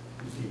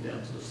 You came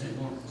down to the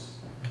St. Lawrence.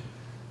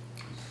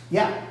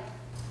 Yeah.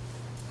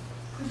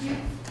 Could you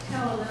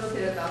tell a little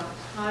bit about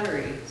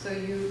pottery? So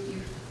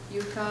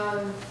you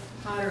found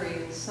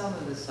pottery in some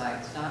of the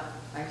sites,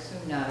 I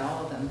assume not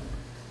all of them.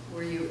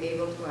 Were you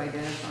able to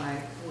identify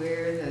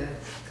where the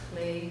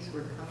clays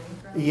were coming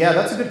from? Yeah,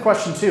 that's a good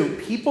question too.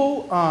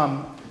 People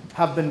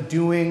have been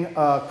doing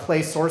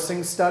clay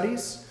sourcing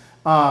studies,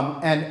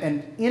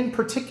 and in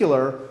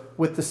particular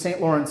with the St.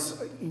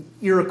 Lawrence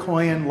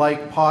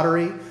Iroquoian-like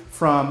pottery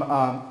from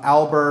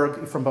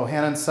Alberg, from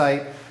Bohannon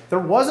site. There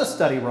was a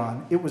study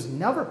run. It was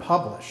never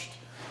published,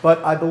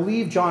 but I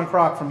believe John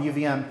Kroc from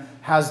UVM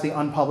has the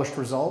unpublished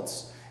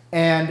results.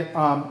 And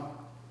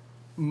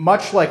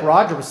much like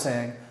Roger was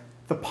saying,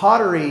 the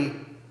pottery,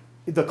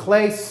 the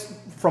clay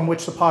from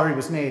which the pottery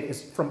was made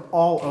is from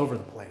all over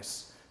the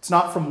place. It's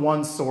not from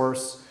one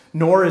source,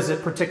 nor is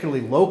it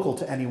particularly local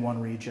to any one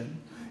region.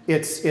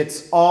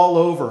 It's all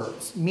over,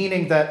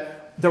 meaning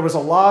that there was a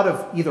lot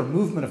of either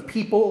movement of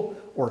people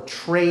or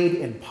trade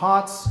in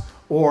pots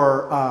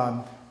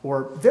or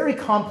very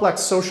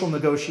complex social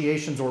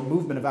negotiations or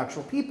movement of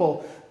actual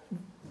people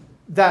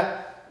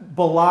that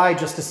belie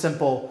just a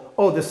simple,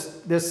 oh,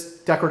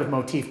 this decorative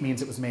motif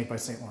means it was made by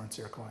St. Lawrence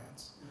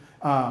Iroquoians.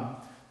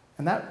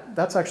 And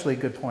that's actually a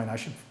good point. I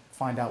should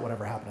find out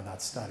whatever happened in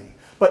that study.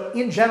 But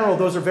in general,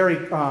 those are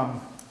very,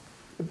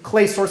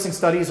 clay sourcing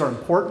studies are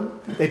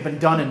important. They've been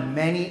done in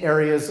many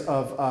areas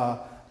of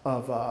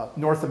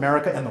North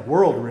America and the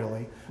world,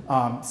 really.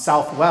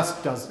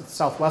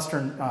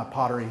 Southwestern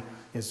pottery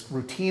is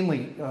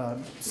routinely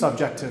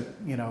subject to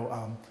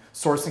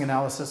sourcing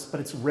analysis, but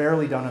it's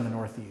rarely done in the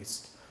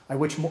Northeast. I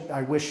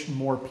wish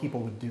more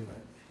people would do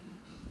it.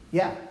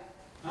 Yeah.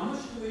 How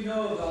much do we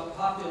know about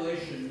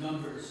population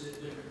numbers at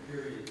different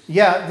periods?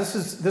 Yeah, this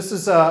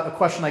is a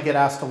question I get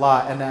asked a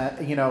lot, and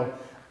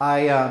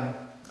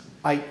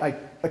I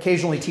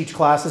occasionally teach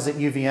classes at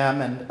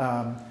UVM, and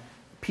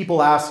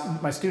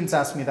my students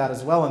ask me that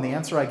as well, and the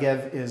answer I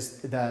give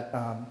is that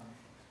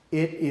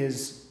it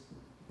is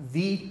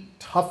the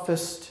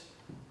toughest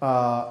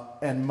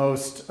and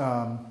most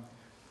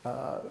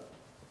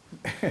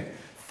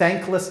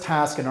thankless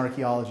task in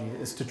archaeology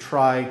is to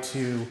try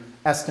to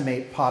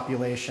estimate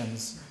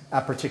populations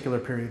at particular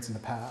periods in the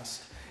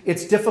past.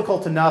 It's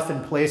difficult enough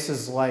in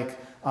places like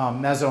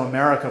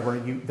Mesoamerica, where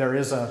there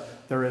is a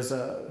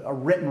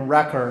written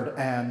record,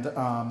 and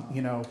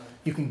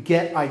you can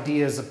get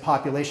ideas of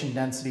population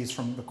densities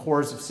from the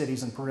cores of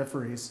cities and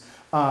peripheries.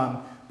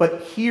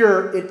 But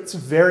here, it's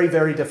very,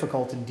 very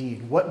difficult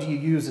indeed. What do you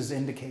use as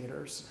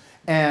indicators?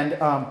 And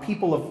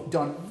people have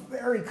done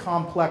very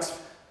complex,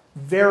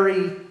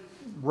 very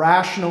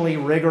rationally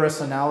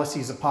rigorous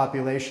analyses of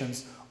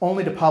populations,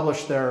 only to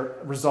publish their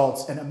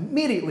results and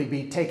immediately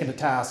be taken to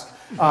task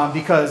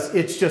because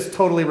it's just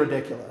totally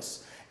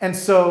ridiculous. And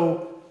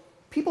so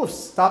people have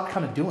stopped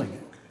kind of doing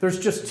it. There's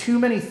just too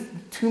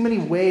many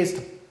ways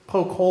to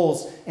poke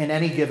holes in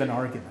any given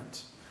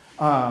argument.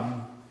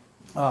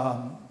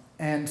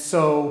 And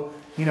so,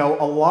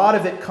 a lot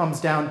of it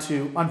comes down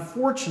to,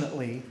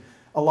 unfortunately,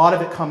 a lot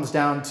of it comes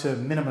down to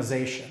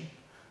minimization.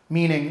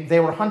 Meaning they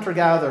were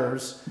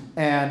hunter-gatherers,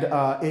 and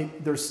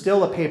there's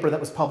still a paper that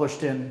was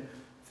published in,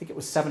 I think it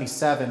was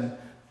 77,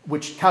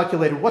 which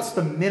calculated what's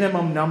the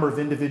minimum number of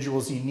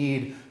individuals you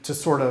need to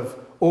sort of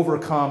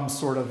overcome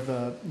sort of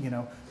the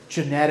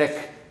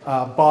genetic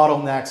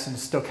bottlenecks and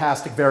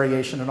stochastic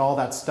variation and all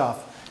that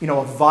stuff.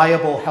 A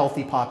viable,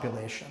 healthy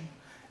population.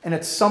 And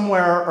it's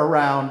somewhere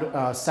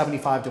around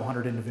 75 to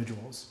 100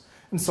 individuals.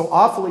 And so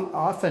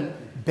often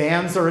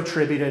bands are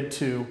attributed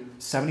to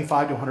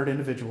 75 to 100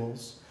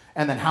 individuals.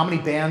 And then how many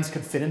bands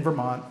could fit in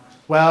Vermont?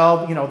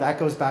 Well, that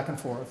goes back and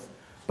forth.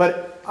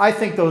 But I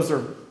think those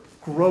are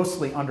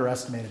grossly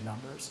underestimated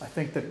numbers. I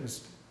think that it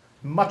was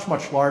much,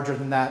 much larger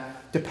than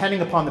that,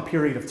 depending upon the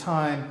period of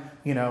time.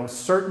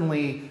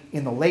 Certainly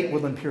in the late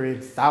woodland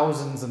period,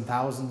 thousands and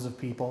thousands of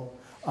people.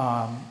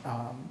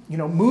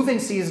 Moving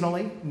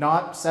seasonally,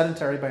 not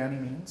sedentary by any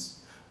means.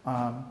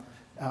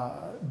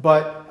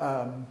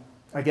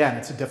 Again,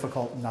 it's a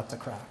difficult nut to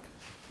crack.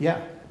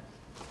 Yeah.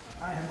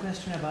 I have a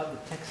question about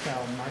the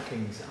textile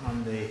markings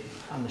on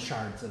the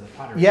shards of the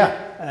pottery.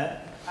 Yeah.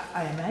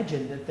 I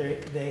imagine that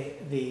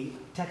the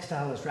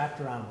textile is wrapped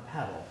around a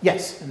paddle.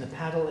 Yes. And the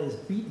paddle is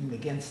beaten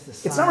against the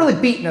side. It's not really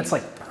beaten, it's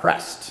like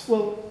pressed.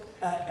 Well,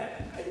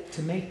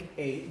 to make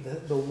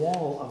the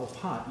wall of a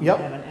pot, you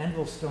have an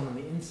anvil stone on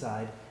the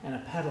inside and a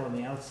paddle on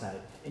the outside,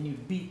 and you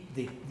beat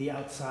the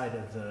outside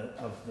of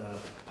the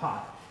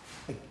pot,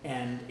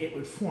 and it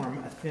would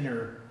form a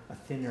thinner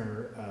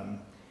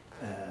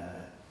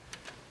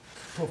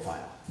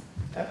profile,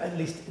 at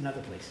least in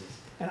other places.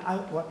 And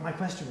my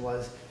question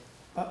was,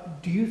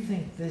 do you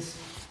think this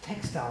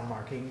textile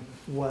marking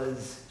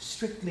was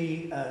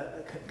strictly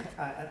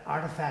an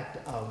artifact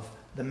of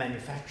the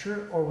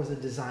manufacturer, or was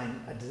it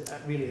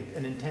really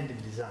an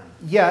intended design?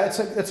 Yeah,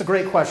 it's a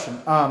great question.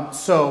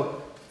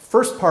 So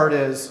first part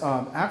is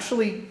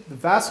actually the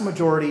vast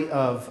majority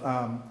of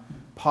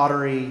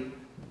pottery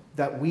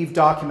that we've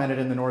documented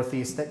in the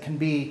Northeast that can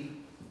be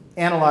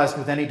analyzed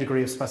with any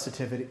degree of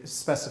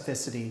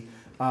specificity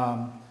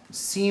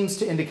seems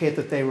to indicate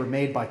that they were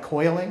made by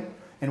coiling,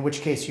 in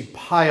which case you'd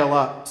pile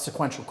up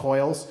sequential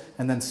coils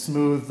and then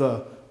smooth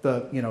the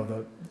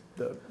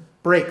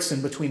breaks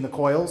in between the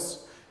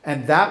coils.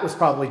 And that was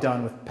probably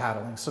done with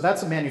paddling. So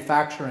that's a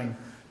manufacturing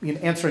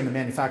answering the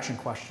manufacturing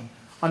question,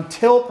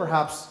 until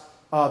perhaps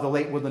the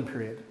late woodland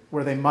period,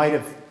 where they might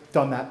have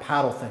done that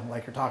paddle thing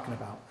like you're talking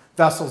about.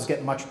 Vessels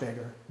get much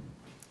bigger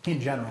in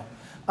general.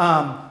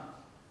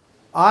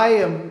 I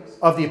am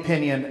of the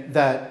opinion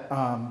that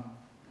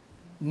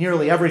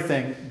nearly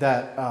everything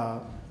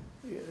that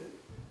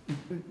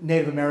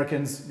Native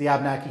Americans, the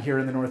Abenaki here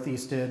in the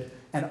Northeast did,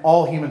 and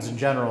all humans in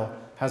general,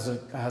 has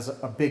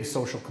a big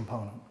social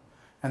component.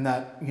 And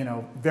that,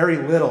 very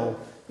little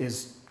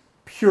is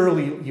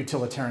purely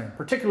utilitarian,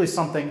 particularly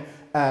something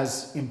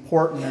as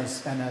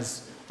important and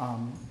as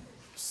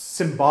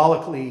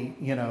symbolically,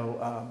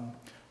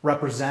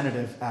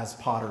 representative as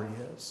pottery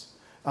is.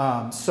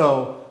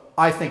 So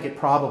I think it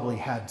probably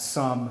had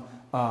some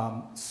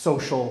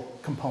social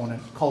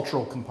component,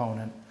 cultural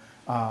component,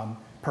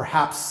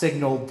 perhaps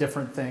signaled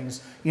different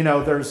things.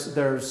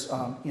 There's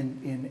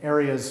in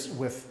areas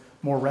with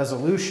more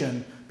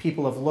resolution,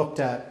 people have looked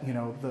at,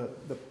 the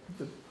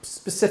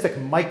specific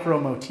micro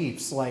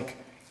motifs like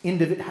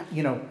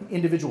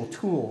individual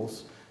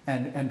tools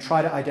and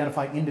try to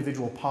identify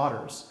individual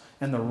potters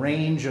and the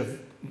range of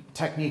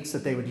techniques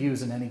that they would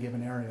use in any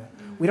given area.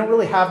 We don't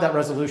really have that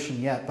resolution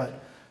yet, but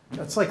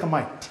that's like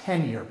my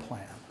 10-year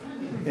plan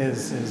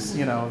is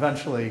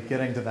eventually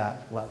getting to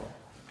that level.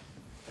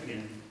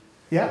 Again,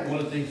 Yeah. one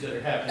of the things that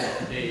are happening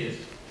today is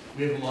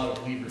we have a lot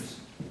of weavers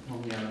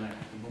among the Abenaki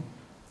people,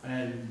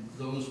 and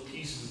those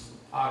pieces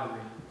of pottery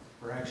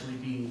are actually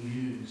being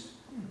used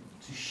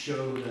to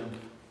show them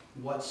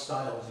what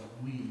styles of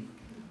weave,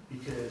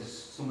 because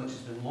so much has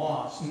been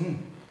lost.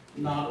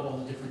 Not all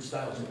the different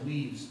styles of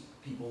weaves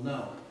people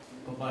know,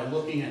 but by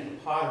looking at the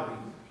pottery,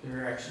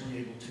 they're actually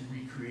able to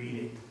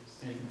recreate it,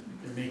 and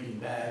they're making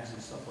bags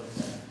and stuff like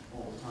that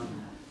all the time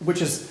now.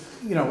 Which is,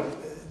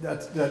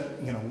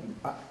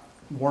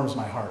 warms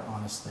my heart,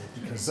 honestly,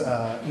 because,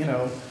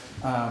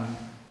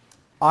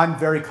 I'm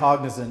very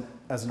cognizant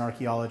as an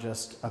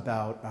archaeologist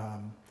about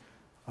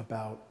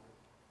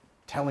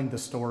telling the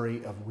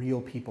story of real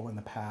people in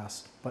the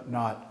past, but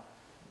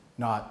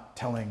not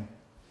telling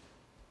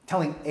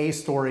a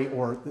story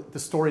or the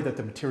story that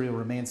the material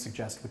remains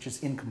suggests, which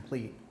is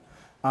incomplete.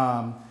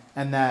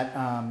 And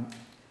that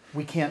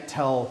we can't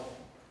tell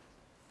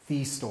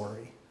the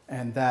story,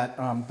 and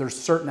that there's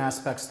certain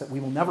aspects that we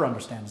will never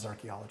understand as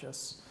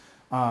archaeologists,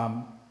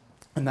 and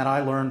that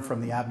I learned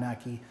from the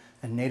Abenaki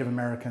and Native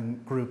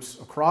American groups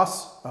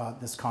across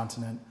this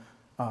continent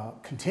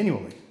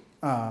continually,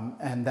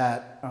 and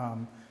that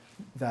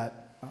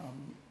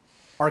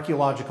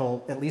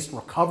archaeological, at least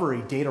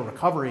recovery, data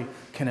recovery,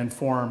 can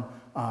inform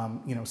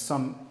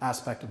some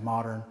aspect of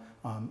modern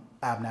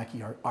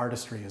Abenaki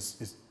artistry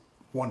is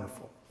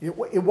wonderful.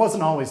 It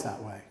wasn't always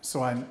that way,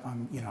 so I'm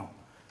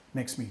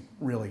makes me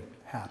really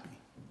happy.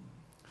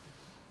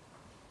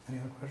 Any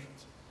other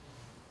questions?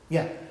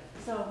 Yeah.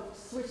 So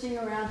switching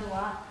around a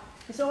lot,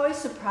 it's always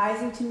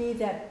surprising to me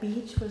that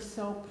beech was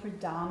so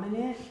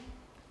predominant.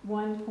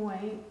 One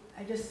point,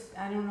 I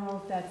don't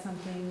know if that's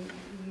something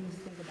you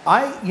think about.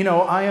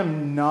 I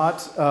am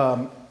not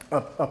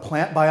a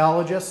plant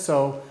biologist,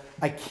 so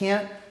I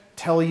can't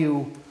tell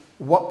you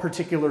what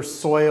particular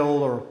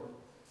soil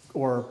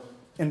or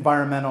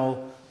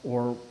environmental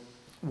or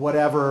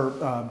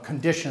whatever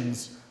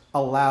conditions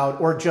allowed,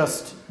 or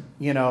just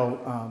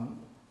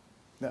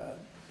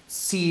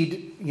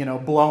seed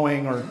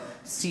blowing or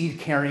seed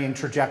carrying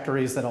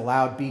trajectories that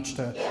allowed beech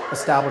to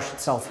establish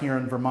itself here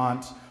in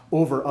Vermont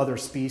over other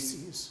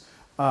species.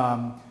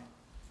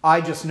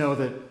 I just know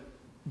that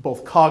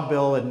both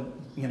cogbill and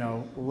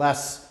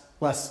less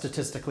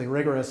statistically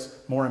rigorous,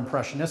 more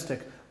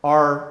impressionistic,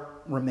 are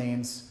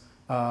remains,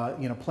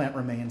 plant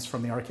remains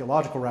from the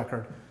archaeological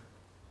record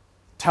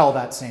tell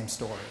that same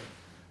story.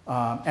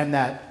 And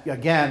that,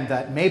 again,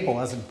 that maple,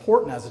 as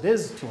important as it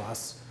is to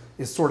us,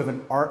 is sort of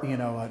an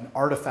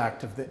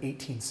artifact of the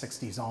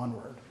 1860s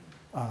onward.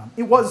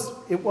 It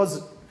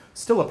was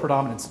still a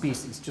predominant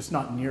species, just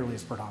not nearly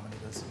as predominant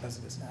as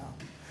it is now.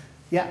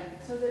 Yeah?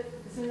 So there's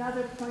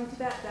another point to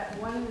that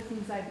one of the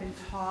things I've been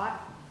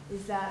taught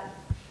is that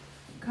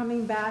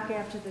coming back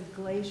after the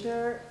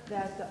glacier,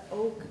 that the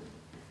oak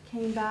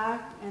came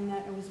back and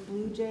that it was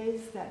blue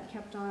jays that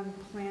kept on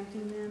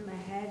planting them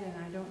ahead, and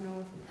I don't know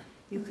if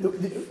you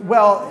could...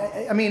 Well,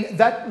 I mean,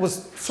 that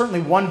was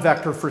certainly one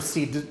vector for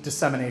seed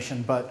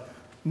dissemination, but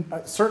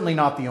certainly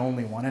not the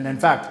only one. And in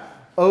fact,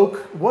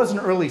 oak was an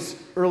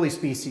early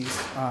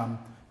species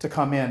to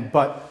come in,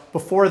 but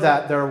before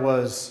that there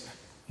was,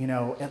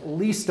 at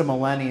least a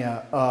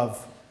millennia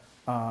of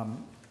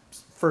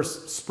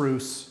first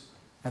spruce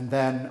and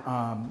then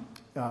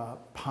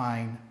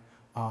pine.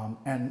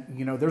 And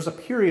there's a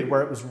period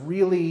where it was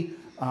really,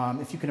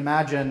 if you can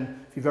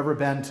imagine, if you've ever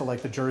been to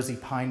like the Jersey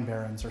Pine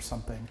Barrens or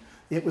something,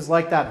 it was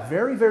like that,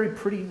 very, very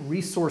pretty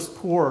resource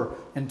poor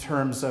in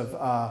terms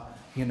of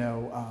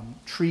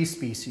tree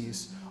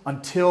species,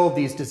 until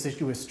these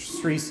deciduous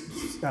tree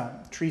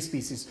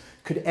species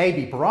could A,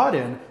 be brought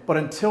in, but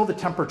until the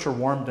temperature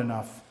warmed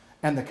enough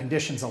and the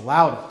conditions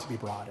allowed it to be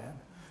brought in.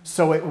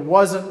 So it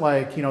wasn't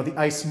like, the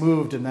ice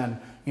moved and then,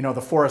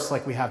 the forests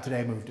like we have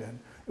today moved in.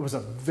 It was a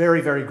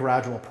very, very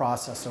gradual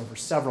process over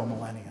several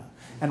millennia,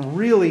 and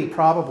really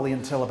probably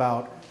until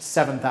about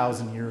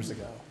 7,000 years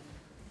ago.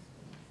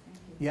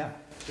 Yeah.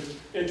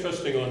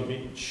 Interesting on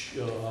beech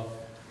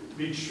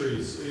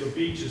trees. You know,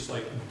 beech is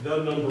like the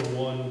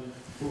 #1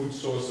 food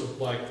source of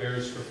black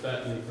bears for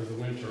fattening for the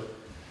winter.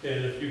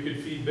 And if you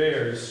could feed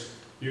bears,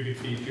 you could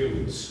feed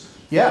humans.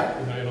 Yeah.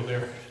 You know,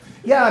 they're,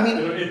 Yeah, I mean,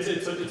 you know,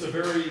 it's a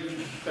very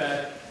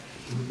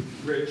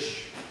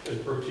fat-rich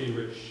and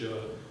protein-rich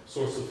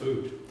source of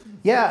food.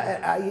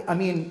 yeah, I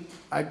mean,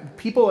 I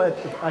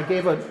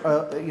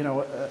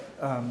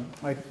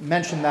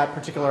mentioned that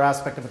particular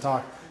aspect of a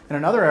talk in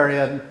another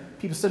area, and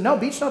people said, no,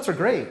 beech nuts are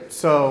great.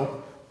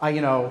 So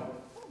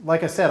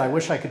like I said, I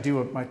wish I could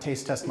do my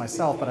taste test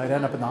myself, but I'd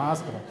end up in the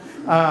hospital.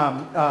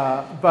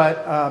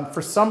 But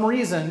for some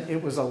reason,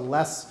 it was a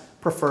less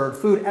preferred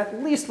food,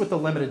 at least with the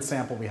limited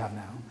sample we have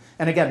now.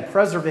 And again,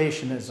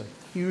 preservation is a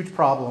huge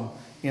problem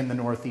in the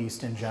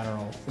Northeast in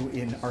general,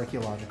 in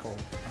archaeological.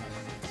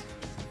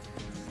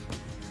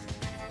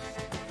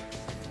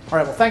 All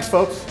right, well, thanks,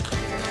 folks.